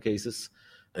 10 cases?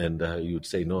 And you'd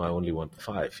say, no, I only want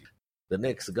 5. The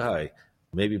next guy,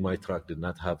 maybe my truck did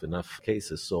not have enough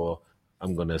cases, so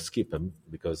I'm going to skip him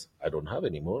because I don't have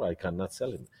any more. I cannot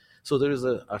sell him. So there is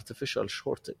an artificial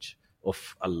shortage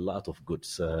of a lot of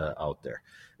goods out there.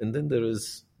 And then there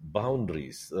is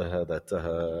boundaries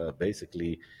that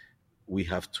basically we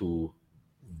have to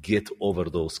get over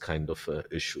those kind of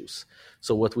issues.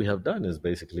 So what we have done is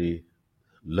basically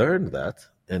learn that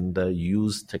and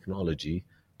use technology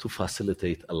to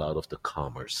facilitate a lot of the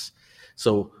commerce.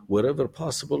 So wherever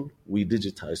possible, we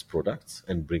digitize products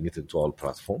and bring it into our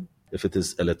platform. If it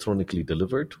is electronically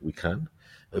delivered, we can.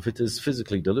 If it is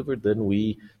physically delivered, then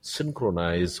we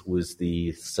synchronize with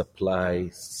the supply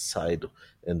side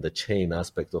and the chain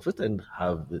aspect of it and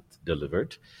have it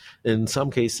delivered. In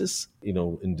some cases,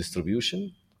 in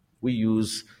distribution, we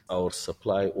use our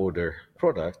supply order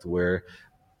product where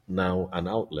now an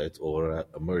outlet or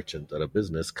a merchant or a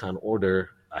business can order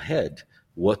ahead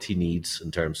what he needs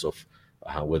in terms of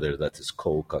whether that is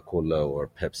Coca-Cola or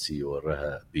Pepsi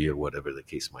or beer, whatever the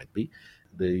case might be.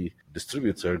 The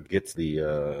distributor gets the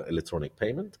electronic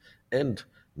payment, and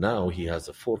now he has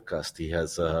a forecast. He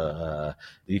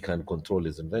can control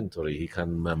his inventory. He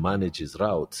can manage his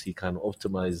routes. He can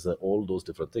optimize all those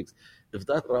different things. If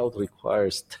that route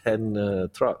requires 10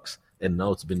 trucks and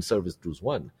now it's been serviced with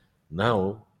 1,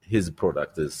 now his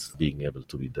product is being able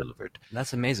to be delivered.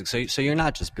 That's amazing. So you're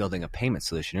not just building a payment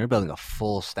solution, you're building a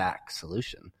full stack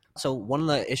solution. So one of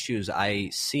the issues I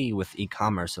see with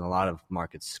e-commerce in a lot of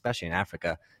markets, especially in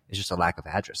Africa, is just a lack of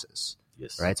addresses.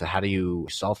 Yes. Right? So how do you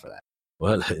solve for that?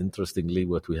 Well, interestingly,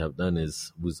 what we have done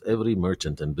is with every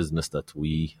merchant and business that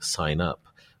we sign up,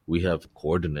 we have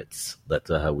coordinates that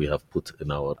we have put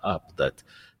in our app that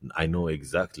I know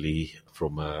exactly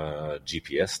from a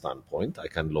GPS standpoint, I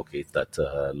can locate that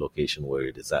location where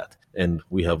it is at. And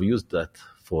we have used that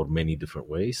for many different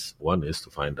ways. One is to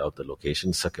find out the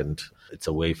location. Second, it's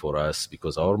a way for us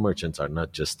because our merchants are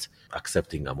not just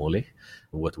accepting Amole.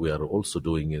 What we are also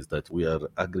doing is that we are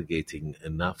aggregating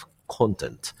enough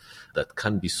content that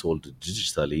can be sold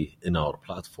digitally in our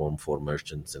platform for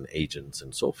merchants and agents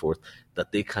and so forth,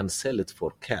 that they can sell it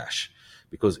for cash.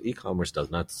 Because e-commerce does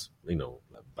not,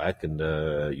 back in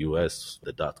the US,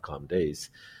 the .com days,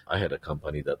 I had a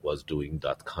company that was doing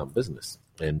 .com business.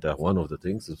 And one of the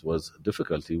things that was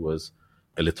difficulty was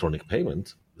electronic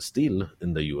payment. Still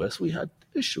in the US, we had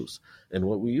issues. And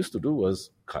what we used to do was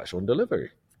cash on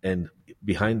delivery. And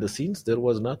behind the scenes, there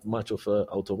was not much of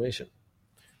automation.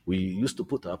 We used to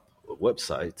put up a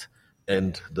website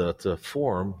and that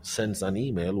form sends an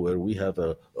email where we have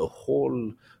a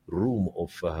whole room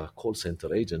of call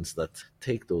center agents that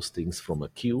take those things from a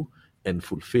queue and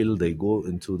fulfill. They go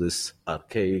into this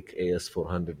archaic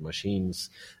AS400 machines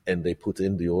and they put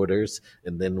in the orders.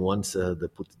 And then once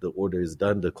the order is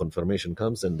done, the confirmation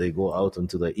comes and they go out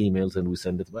into the emails and we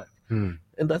send it back. And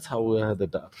that's how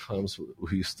the .coms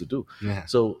we used to do. Yeah.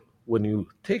 So when you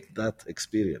take that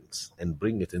experience and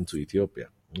bring it into Ethiopia,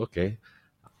 okay,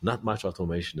 not much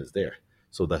automation is there.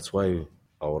 So that's why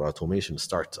our automation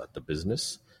starts at the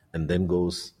business and then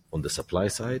goes on the supply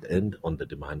side and on the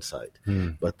demand side.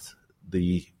 But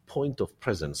the point of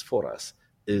presence for us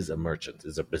is a merchant,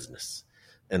 is a business.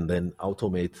 And then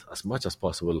automate as much as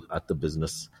possible at the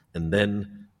business and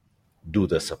then do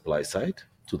the supply side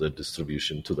to the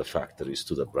distribution, to the factories,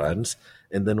 to the brands.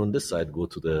 And then on this side, go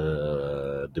to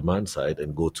the demand side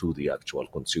and go to the actual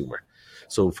consumer.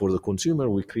 So for the consumer,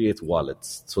 we create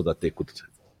wallets so that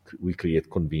we create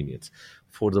convenience.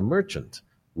 For the merchant,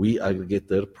 we aggregate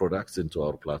their products into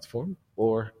our platform,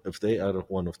 or if they are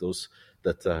one of those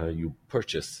that you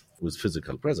purchase with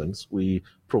physical presence, we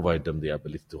provide them the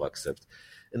ability to accept.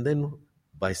 And then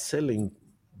by selling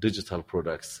digital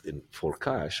products for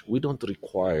cash, we don't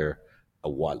require a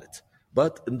wallet.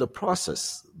 But in the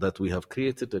process that we have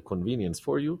created a convenience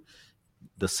for you,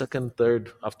 the second,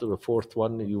 third, after the fourth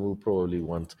one, you will probably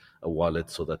want a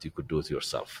wallet so that you could do it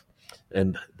yourself.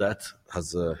 And that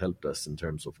has helped us in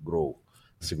terms of grow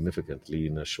significantly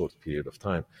in a short period of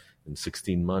time. In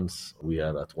 16 months, we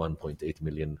are at 1.8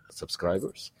 million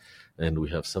subscribers, and we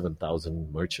have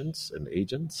 7,000 merchants and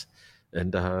agents.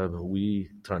 And we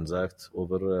transact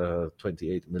over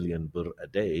 28 million birr a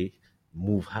day,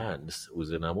 move hands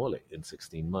within Amole in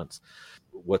 16 months.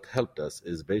 What helped us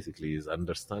is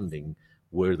understanding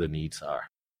where the needs are.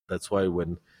 That's why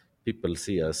when people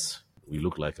see us, we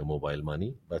look like a mobile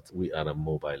money, but we are a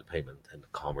mobile payment and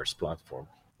commerce platform.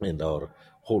 And our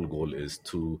whole goal is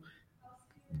to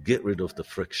get rid of the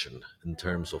friction in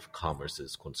terms of commerce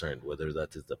is concerned, whether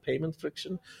that is the payment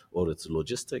friction or it's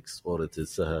logistics or it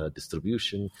is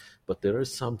distribution. But there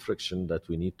is some friction that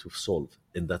we need to solve,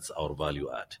 and that's our value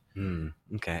add.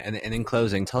 Okay. And in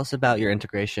closing, tell us about your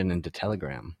integration into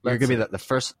Telegram. You're going to be the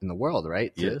first in the world,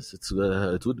 right? Yes,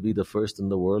 it would be the first in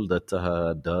the world that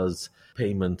does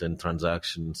payment and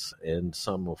transactions and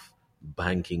some of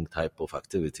banking type of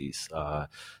activities.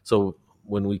 So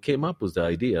when we came up with the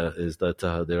idea is that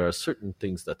there are certain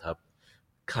things that have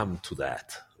come to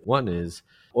that. One is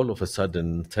all of a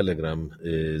sudden Telegram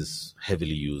is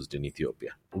heavily used in Ethiopia.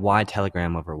 Why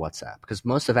Telegram over WhatsApp? Because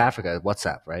most of Africa,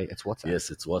 WhatsApp, right? It's WhatsApp. Yes,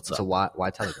 it's WhatsApp. So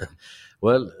why Telegram?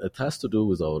 Well, it has to do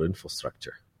with our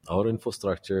infrastructure. Our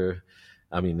infrastructure,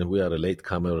 we are a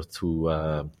latecomer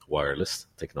to wireless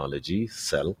technology,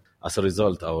 cell. As a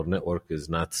result, our network is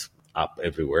not up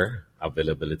everywhere.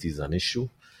 Availability is an issue.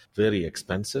 Very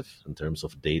expensive in terms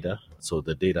of data. So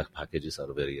the data packages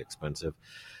are very expensive.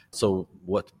 So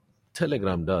what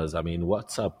Telegram does,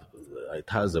 WhatsApp, it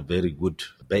has a very good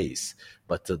base,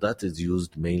 but that is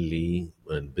used mainly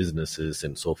in businesses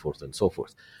and so forth and so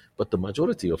forth. But the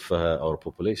majority of our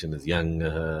population is young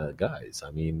guys.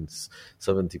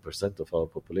 70% of our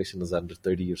population is under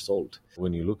 30 years old.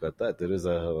 When you look at that, there is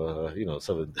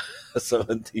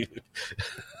 70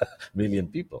 million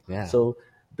people. Yeah. So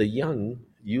the young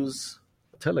use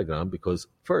Telegram because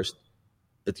first,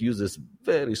 it uses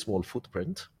very small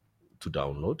footprint to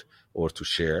download or to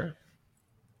share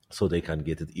so they can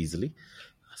get it easily.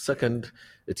 Second,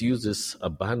 it uses a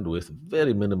bandwidth,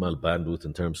 very minimal bandwidth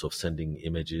in terms of sending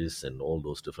images and all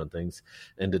those different things.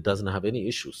 And it doesn't have any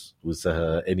issues with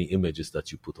any images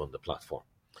that you put on the platform.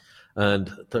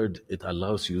 And third, it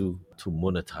allows you to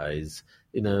monetize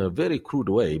in a very crude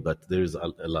way, but there's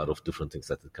a lot of different things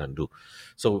that it can do.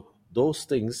 So those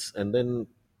things, and then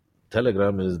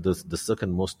Telegram is the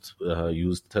second most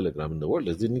used Telegram in the world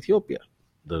is in Ethiopia.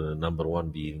 The number one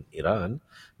being Iran,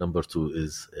 number two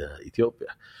is Ethiopia.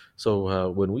 So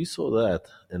when we saw that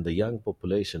and the young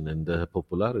population and the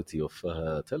popularity of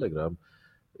Telegram,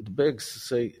 it begs to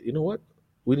say, you know what,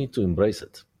 we need to embrace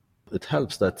it. It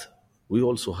helps that we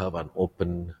also have an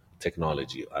open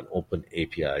technology, an open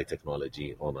API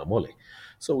technology on Amole.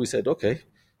 So we said, okay,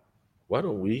 why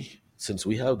don't we, since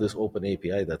we have this open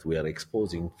API that we are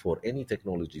exposing for any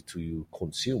technology to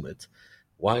consume it,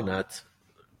 why not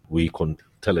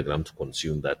Telegram to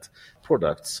consume that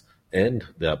products and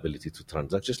the ability to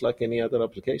transact just like any other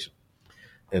application.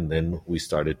 And then we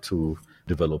started to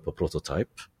develop a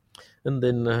prototype. And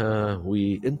then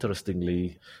we,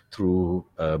 interestingly, through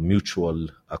a mutual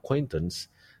acquaintance,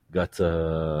 got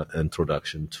an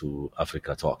introduction to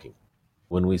Africa Talking.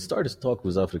 When we started to talk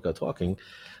with Africa Talking,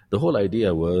 the whole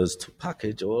idea was to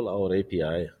package all our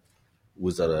API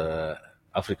with an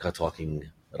Africa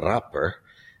Talking wrapper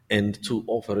and to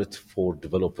offer it for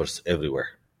developers everywhere.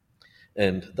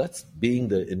 And that's being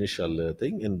the initial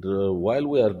thing. And while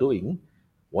we are doing,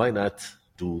 why not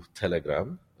do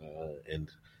Telegram? And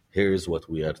here's what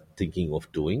we are thinking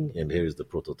of doing, and here's the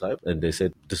prototype. And they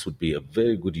said this would be a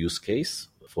very good use case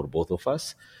for both of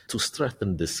us to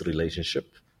strengthen this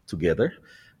relationship together.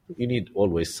 You need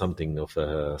always something of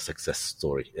a success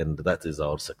story, and that is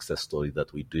our success story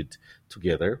that we did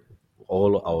together,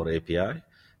 all our API,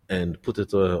 and put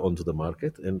it onto the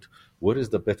market. And where is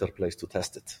the better place to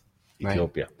test it?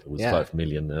 Ethiopia, with 5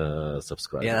 million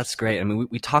subscribers. Yeah, that's great.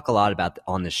 We talk a lot about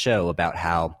on the show about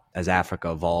how as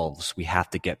Africa evolves, we have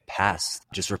to get past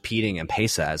just repeating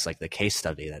M-Pesa as like the case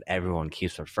study that everyone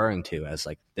keeps referring to as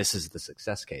like, this is the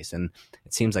success case. And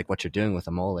it seems like what you're doing with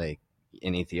Amole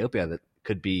in Ethiopia, that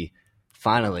could be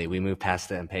finally we move past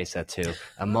the M-Pesa to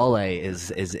Amole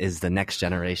is the next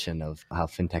generation of how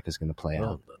fintech is going to play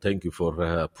out. Thank you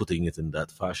for putting it in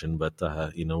that fashion, but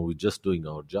we're just doing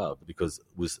our job, because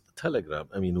with Telegram,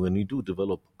 when you do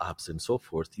develop apps and so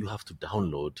forth, you have to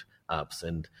download apps,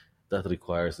 and that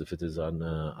requires, if it is on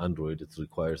Android, it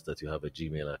requires that you have a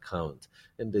Gmail account,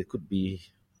 and they could be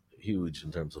huge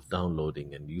in terms of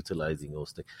downloading and utilizing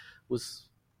those things. With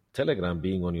Telegram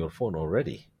being on your phone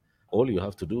already, all you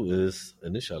have to do is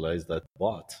initialize that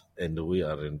bot, and we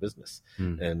are in business.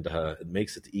 And it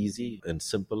makes it easy and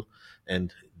simple,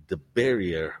 and the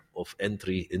barrier of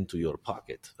entry into your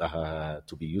pocket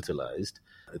to be utilized,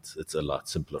 it's a lot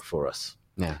simpler for us.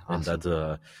 Yeah, And awesome.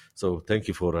 that, so thank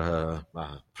you for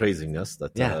praising us,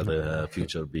 that the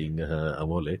future being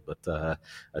Amole. But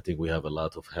I think we have a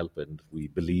lot of help, and we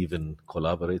believe in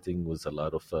collaborating with a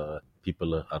lot of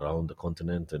people around the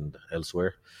continent and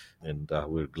elsewhere. And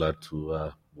we're glad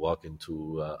to walk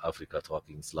into Africa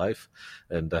Talking's life,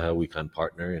 and we can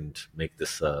partner and make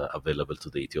this available to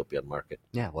the Ethiopian market.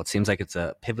 Yeah, well, it seems like it's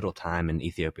a pivotal time in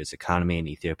Ethiopia's economy and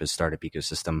Ethiopia's startup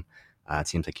ecosystem. It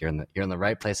seems like you're in the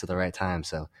right place at the right time.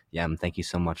 So, Yem, thank you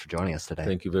so much for joining us today.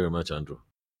 Thank you very much, Andrew.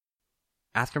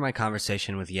 After my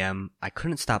conversation with Yem, I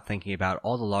couldn't stop thinking about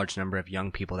all the large number of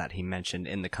young people that he mentioned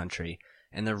in the country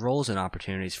and the roles and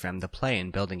opportunities for them to play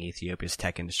in building Ethiopia's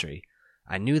tech industry.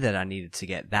 I knew that I needed to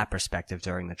get that perspective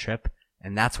during the trip,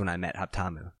 and that's when I met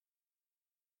Habtamu.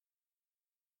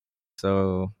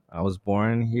 So I was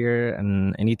born here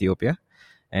in Ethiopia.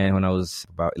 And when I was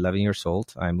about 11 years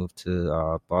old, I moved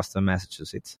to Boston,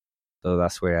 Massachusetts. So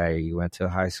that's where I went to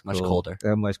high school. Much colder.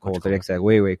 Much colder,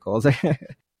 exactly. Way colder.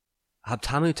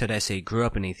 Habtamu Tadesse grew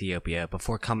up in Ethiopia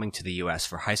before coming to the U.S.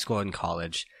 for high school and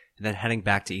college, and then heading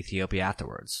back to Ethiopia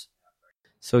afterwards.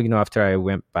 So, after I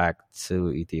went back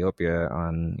to Ethiopia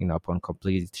upon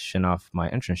completion of my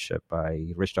internship,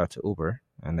 I reached out to Uber,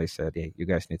 and they said, hey, you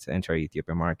guys need to enter the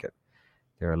Ethiopian market.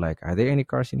 They were like, are there any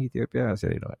cars in Ethiopia? I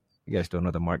said, you guys don't know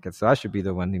the market, so I should be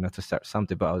the one, to start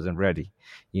something, but I wasn't ready.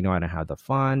 I didn't have the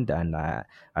fund, and I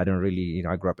don't really,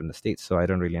 I grew up in the States, so I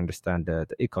don't really understand the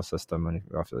ecosystem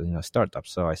of,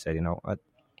 startups. So I said, what,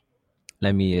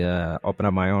 let me open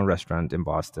up my own restaurant in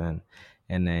Boston,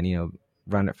 and then,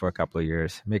 run it for a couple of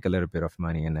years, make a little bit of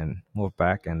money, and then move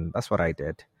back, and that's what I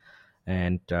did.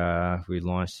 And we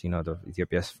launched, the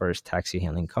Ethiopia's first taxi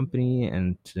hailing company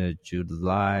in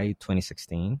July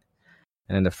 2016.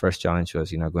 And then the first challenge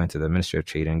was, going to the Ministry of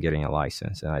Trade and getting a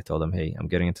license. And I told them, hey, I'm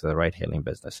getting into the ride hailing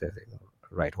business. They said,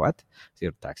 right, what?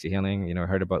 So taxi hailing, I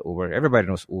heard about Uber. Everybody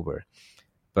knows Uber.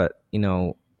 But,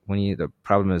 the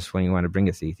problem is when you want to bring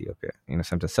it to Ethiopia,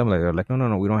 something similar. They're like,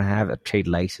 no, we don't have a trade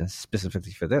license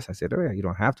specifically for this. I said, oh yeah, you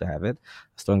don't have to have it.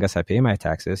 As long as I pay my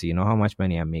taxes, how much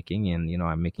money I'm making, and,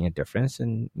 I'm making a difference,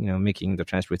 and, making the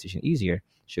transportation easier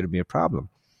shouldn't be a problem.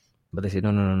 But they said,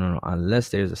 no. Unless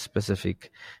there's a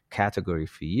specific category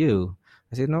for you.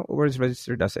 I said, no, Uber is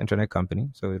registered as an internet company.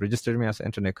 So it registered me as an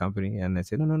internet company. And they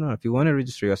said, no. If you want to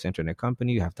register you as an internet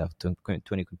company, you have to have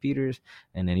 20 computers,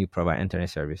 and then you provide internet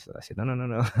services. I said,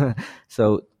 no.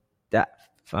 So that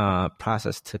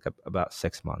process took about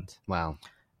 6 months. Wow.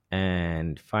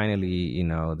 And finally,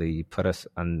 they put us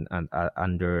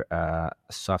under a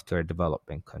software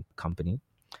development company.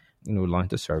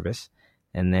 Launched the service.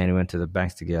 And then we went to the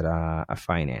banks to get a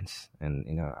finance, and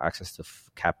access to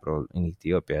capital in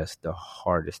Ethiopia is the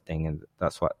hardest thing, and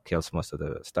that's what kills most of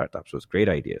the startups. Was great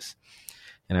ideas.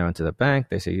 And I went to the bank.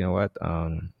 They said, what,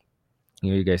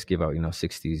 you guys give out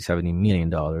 $60-70 million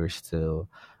to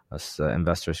us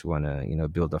investors who want to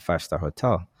build a 5-star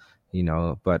hotel,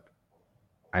 but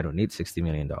I don't need $60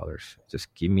 million.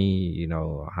 Just give me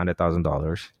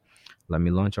 $100,000. Let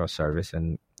me launch our service,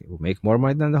 and it will make more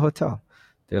money than the hotel.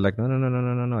 They're like,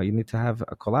 no. You need to have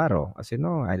a collateral. I said,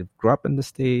 no, I grew up in the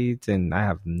States and I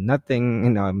have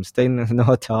nothing. I'm staying in a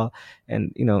hotel,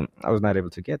 and, I was not able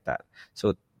to get that.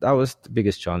 So that was the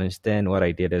biggest challenge. Then what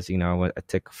I did is, I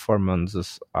took 4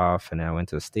 months off, and I went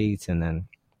to the States, and then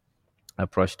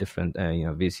approached different,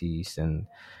 VCs, and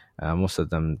most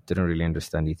of them didn't really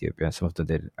understand Ethiopia. Some of them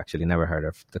did actually never heard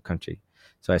of the country.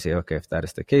 So I say, okay, if that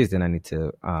is the case, then I need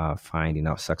to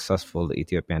find, successful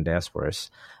Ethiopian diasporas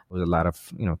with a lot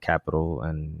of, capital,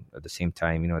 and at the same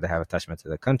time, they have attachment to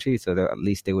the country. So at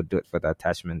least they would do it for the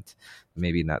attachment,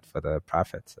 maybe not for the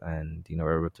profits. And,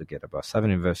 we're able to get about 7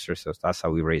 investors. So that's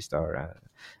how we raised our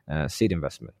seed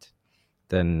investment.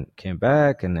 Then came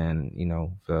back, and then,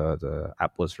 the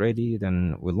app was ready.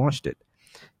 Then we launched it.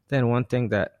 Then one thing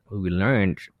that we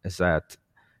learned is that,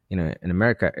 in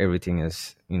America, everything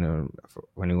is,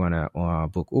 when you want to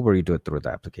book Uber, you do it through the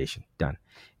application. Done.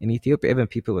 In Ethiopia, even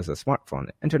people with a smartphone,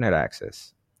 internet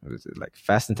access, like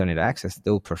fast internet access,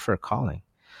 they'll prefer calling.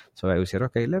 So I said,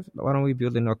 okay, why don't we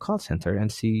build a call center and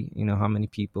see, how many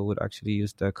people would actually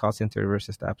use the call center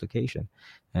versus the application.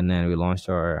 And then we launched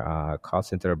our call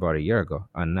center about a year ago.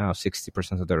 And now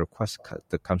 60% of the requests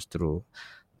that comes through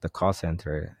the call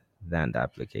center than the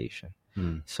application.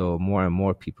 So more and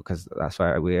more people, because that's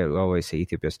why we always say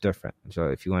Ethiopia is different. So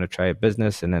if you want to try a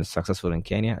business and then it's successful in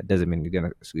Kenya, it doesn't mean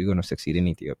you're gonna succeed in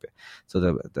Ethiopia. So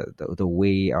the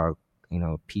way our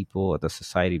people, the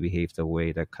society behave the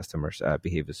way that customers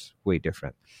behave is way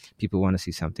different. People want to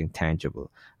see something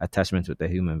tangible, attachment with the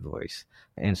human voice,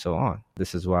 and so on.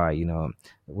 This is why,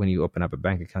 when you open up a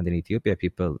bank account in Ethiopia,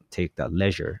 people take that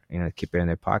leisure, keep it in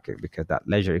their pocket, because that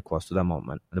leisure equals to the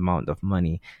amount of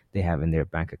money they have in their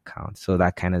bank account. So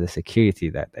that kind of the security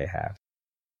that they have.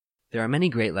 There are many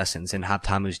great lessons in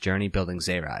Habtamu's journey building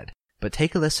Zayride, but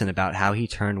take a listen about how he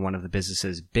turned one of the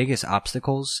business's biggest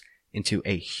obstacles into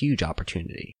a huge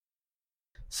opportunity.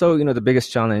 So, the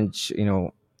biggest challenge,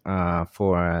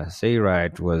 for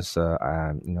Zayride was,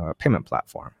 a payment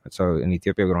platform. So in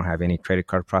Ethiopia, we don't have any credit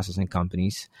card processing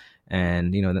companies,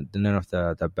 and, none of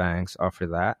the banks offer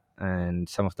that. And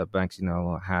some of the banks,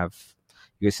 have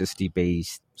USSD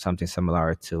based, something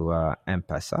similar to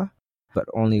M-Pesa, but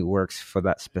only works for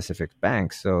that specific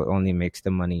bank. So it only makes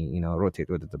the money, rotate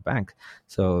with the bank.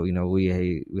 So,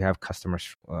 we have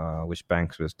customers, which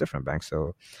banks was different banks.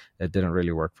 So it didn't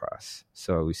really work for us.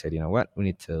 So we said, what, we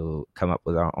need to come up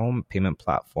with our own payment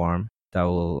platform that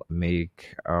will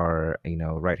make our,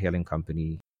 ride hailing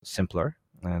company simpler,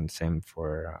 and same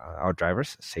for our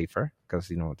drivers, safer, because,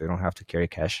 they don't have to carry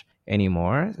cash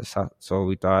anymore. So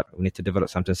we thought we need to develop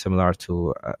something similar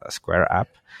to a Square app,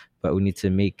 but we need to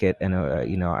make it,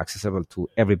 accessible to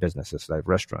every businesses, like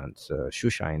restaurants, shoe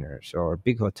shiners, or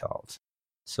big hotels.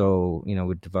 So,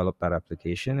 we developed that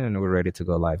application, and we're ready to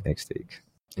go live next week.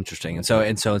 Interesting. And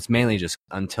so it's mainly just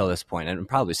until this point, and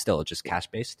probably still just cash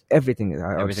based. Everything,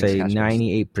 I would say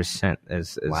 98%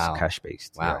 is wow. cash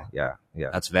based. Wow. Yeah.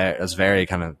 That's very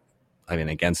kind of,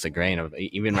 against the grain of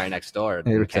even right next door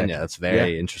in Kenya. That's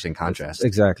very interesting contrast.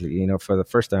 Exactly. For the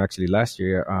first time, actually last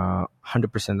year,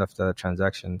 100% of the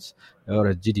transactions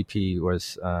or the GDP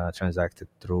was transacted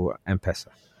through M-Pesa,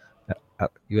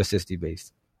 USSD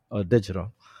based or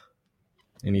digital.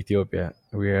 In Ethiopia,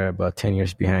 we are about 10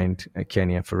 years behind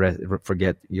Kenya.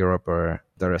 Forget Europe or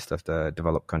the rest of the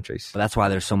developed countries. But that's why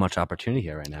there's so much opportunity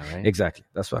here right now, right? Exactly.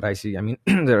 That's what I see.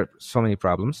 There are so many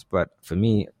problems, but for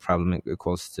me, problem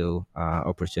equals to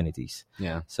opportunities.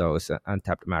 Yeah. So it's an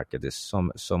untapped market. There's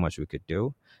so much we could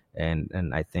do. And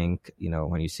I think,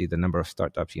 when you see the number of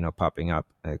startups, popping up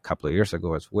a couple of years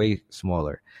ago, it's way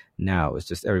smaller. Now it's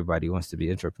just everybody wants to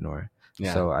be entrepreneur.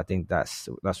 Yeah. So I think that's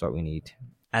what we need.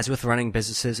 As with running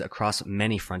businesses across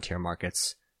many frontier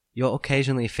markets, you'll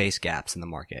occasionally face gaps in the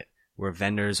market where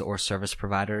vendors or service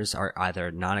providers are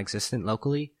either non-existent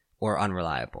locally or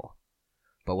unreliable.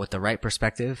 But with the right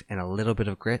perspective and a little bit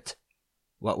of grit,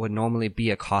 what would normally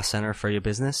be a cost center for your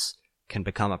business can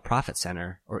become a profit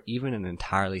center or even an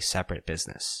entirely separate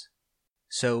business.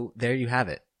 So there you have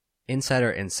it,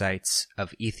 insider insights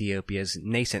of Ethiopia's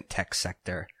nascent tech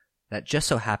sector that just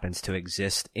so happens to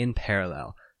exist in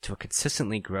parallel to a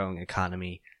consistently growing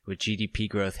economy, with GDP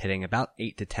growth hitting about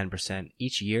 8 to 10%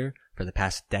 each year for the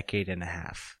past decade and a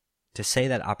half. To say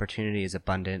that opportunity is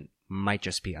abundant might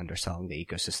just be underselling the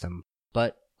ecosystem,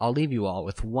 but I'll leave you all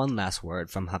with one last word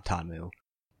from Habtamu.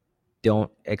 Don't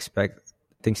expect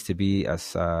things to be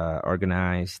as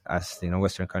organized as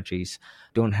Western countries.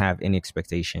 Don't have any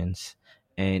expectations.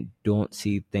 And don't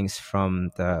see things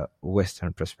from the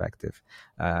Western perspective.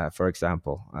 For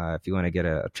example, if you want to get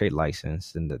a trade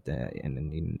license in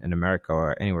America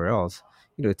or anywhere else,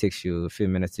 it takes you a few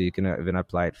minutes. You can even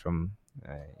apply it from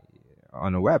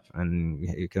on a web, and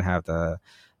you can have the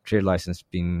trade license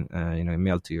being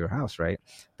mailed to your house. Right?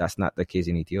 That's not the case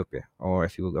in Ethiopia. Or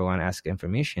if you go and ask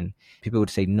information, people would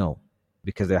say no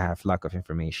because they have lack of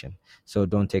information. So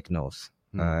don't take no's.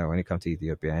 When it comes to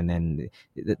Ethiopia, and then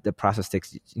the process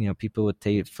takes, people would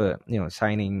take for,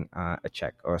 signing a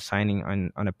check or signing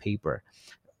on a paper.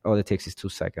 All it takes is 2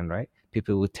 seconds, right?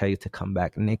 People would tell you to come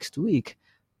back next week,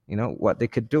 what they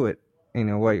could do it,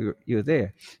 while you're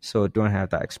there. So don't have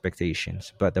that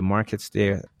expectations, but the market's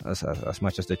there as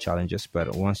much as the challenges.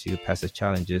 But once you pass the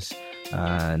challenges,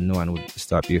 no one would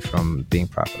stop you from being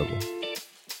profitable.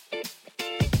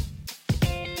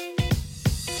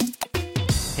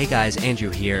 Hey guys,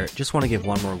 Andrew here. Just want to give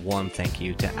one more warm thank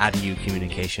you to Adayu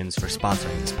Communications for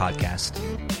sponsoring this podcast.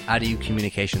 Adayu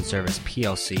Communication Service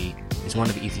PLC is one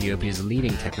of Ethiopia's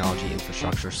leading technology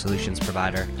infrastructure solutions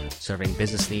provider, serving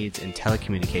business needs in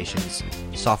telecommunications,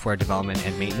 software development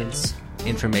and maintenance,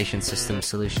 information system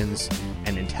solutions,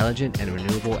 and intelligent and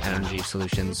renewable energy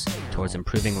solutions towards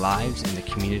improving lives in the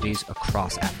communities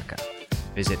across Africa.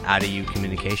 Visit Adayu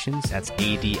Communications, that's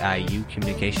ADIU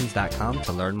Communications.com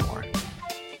to learn more.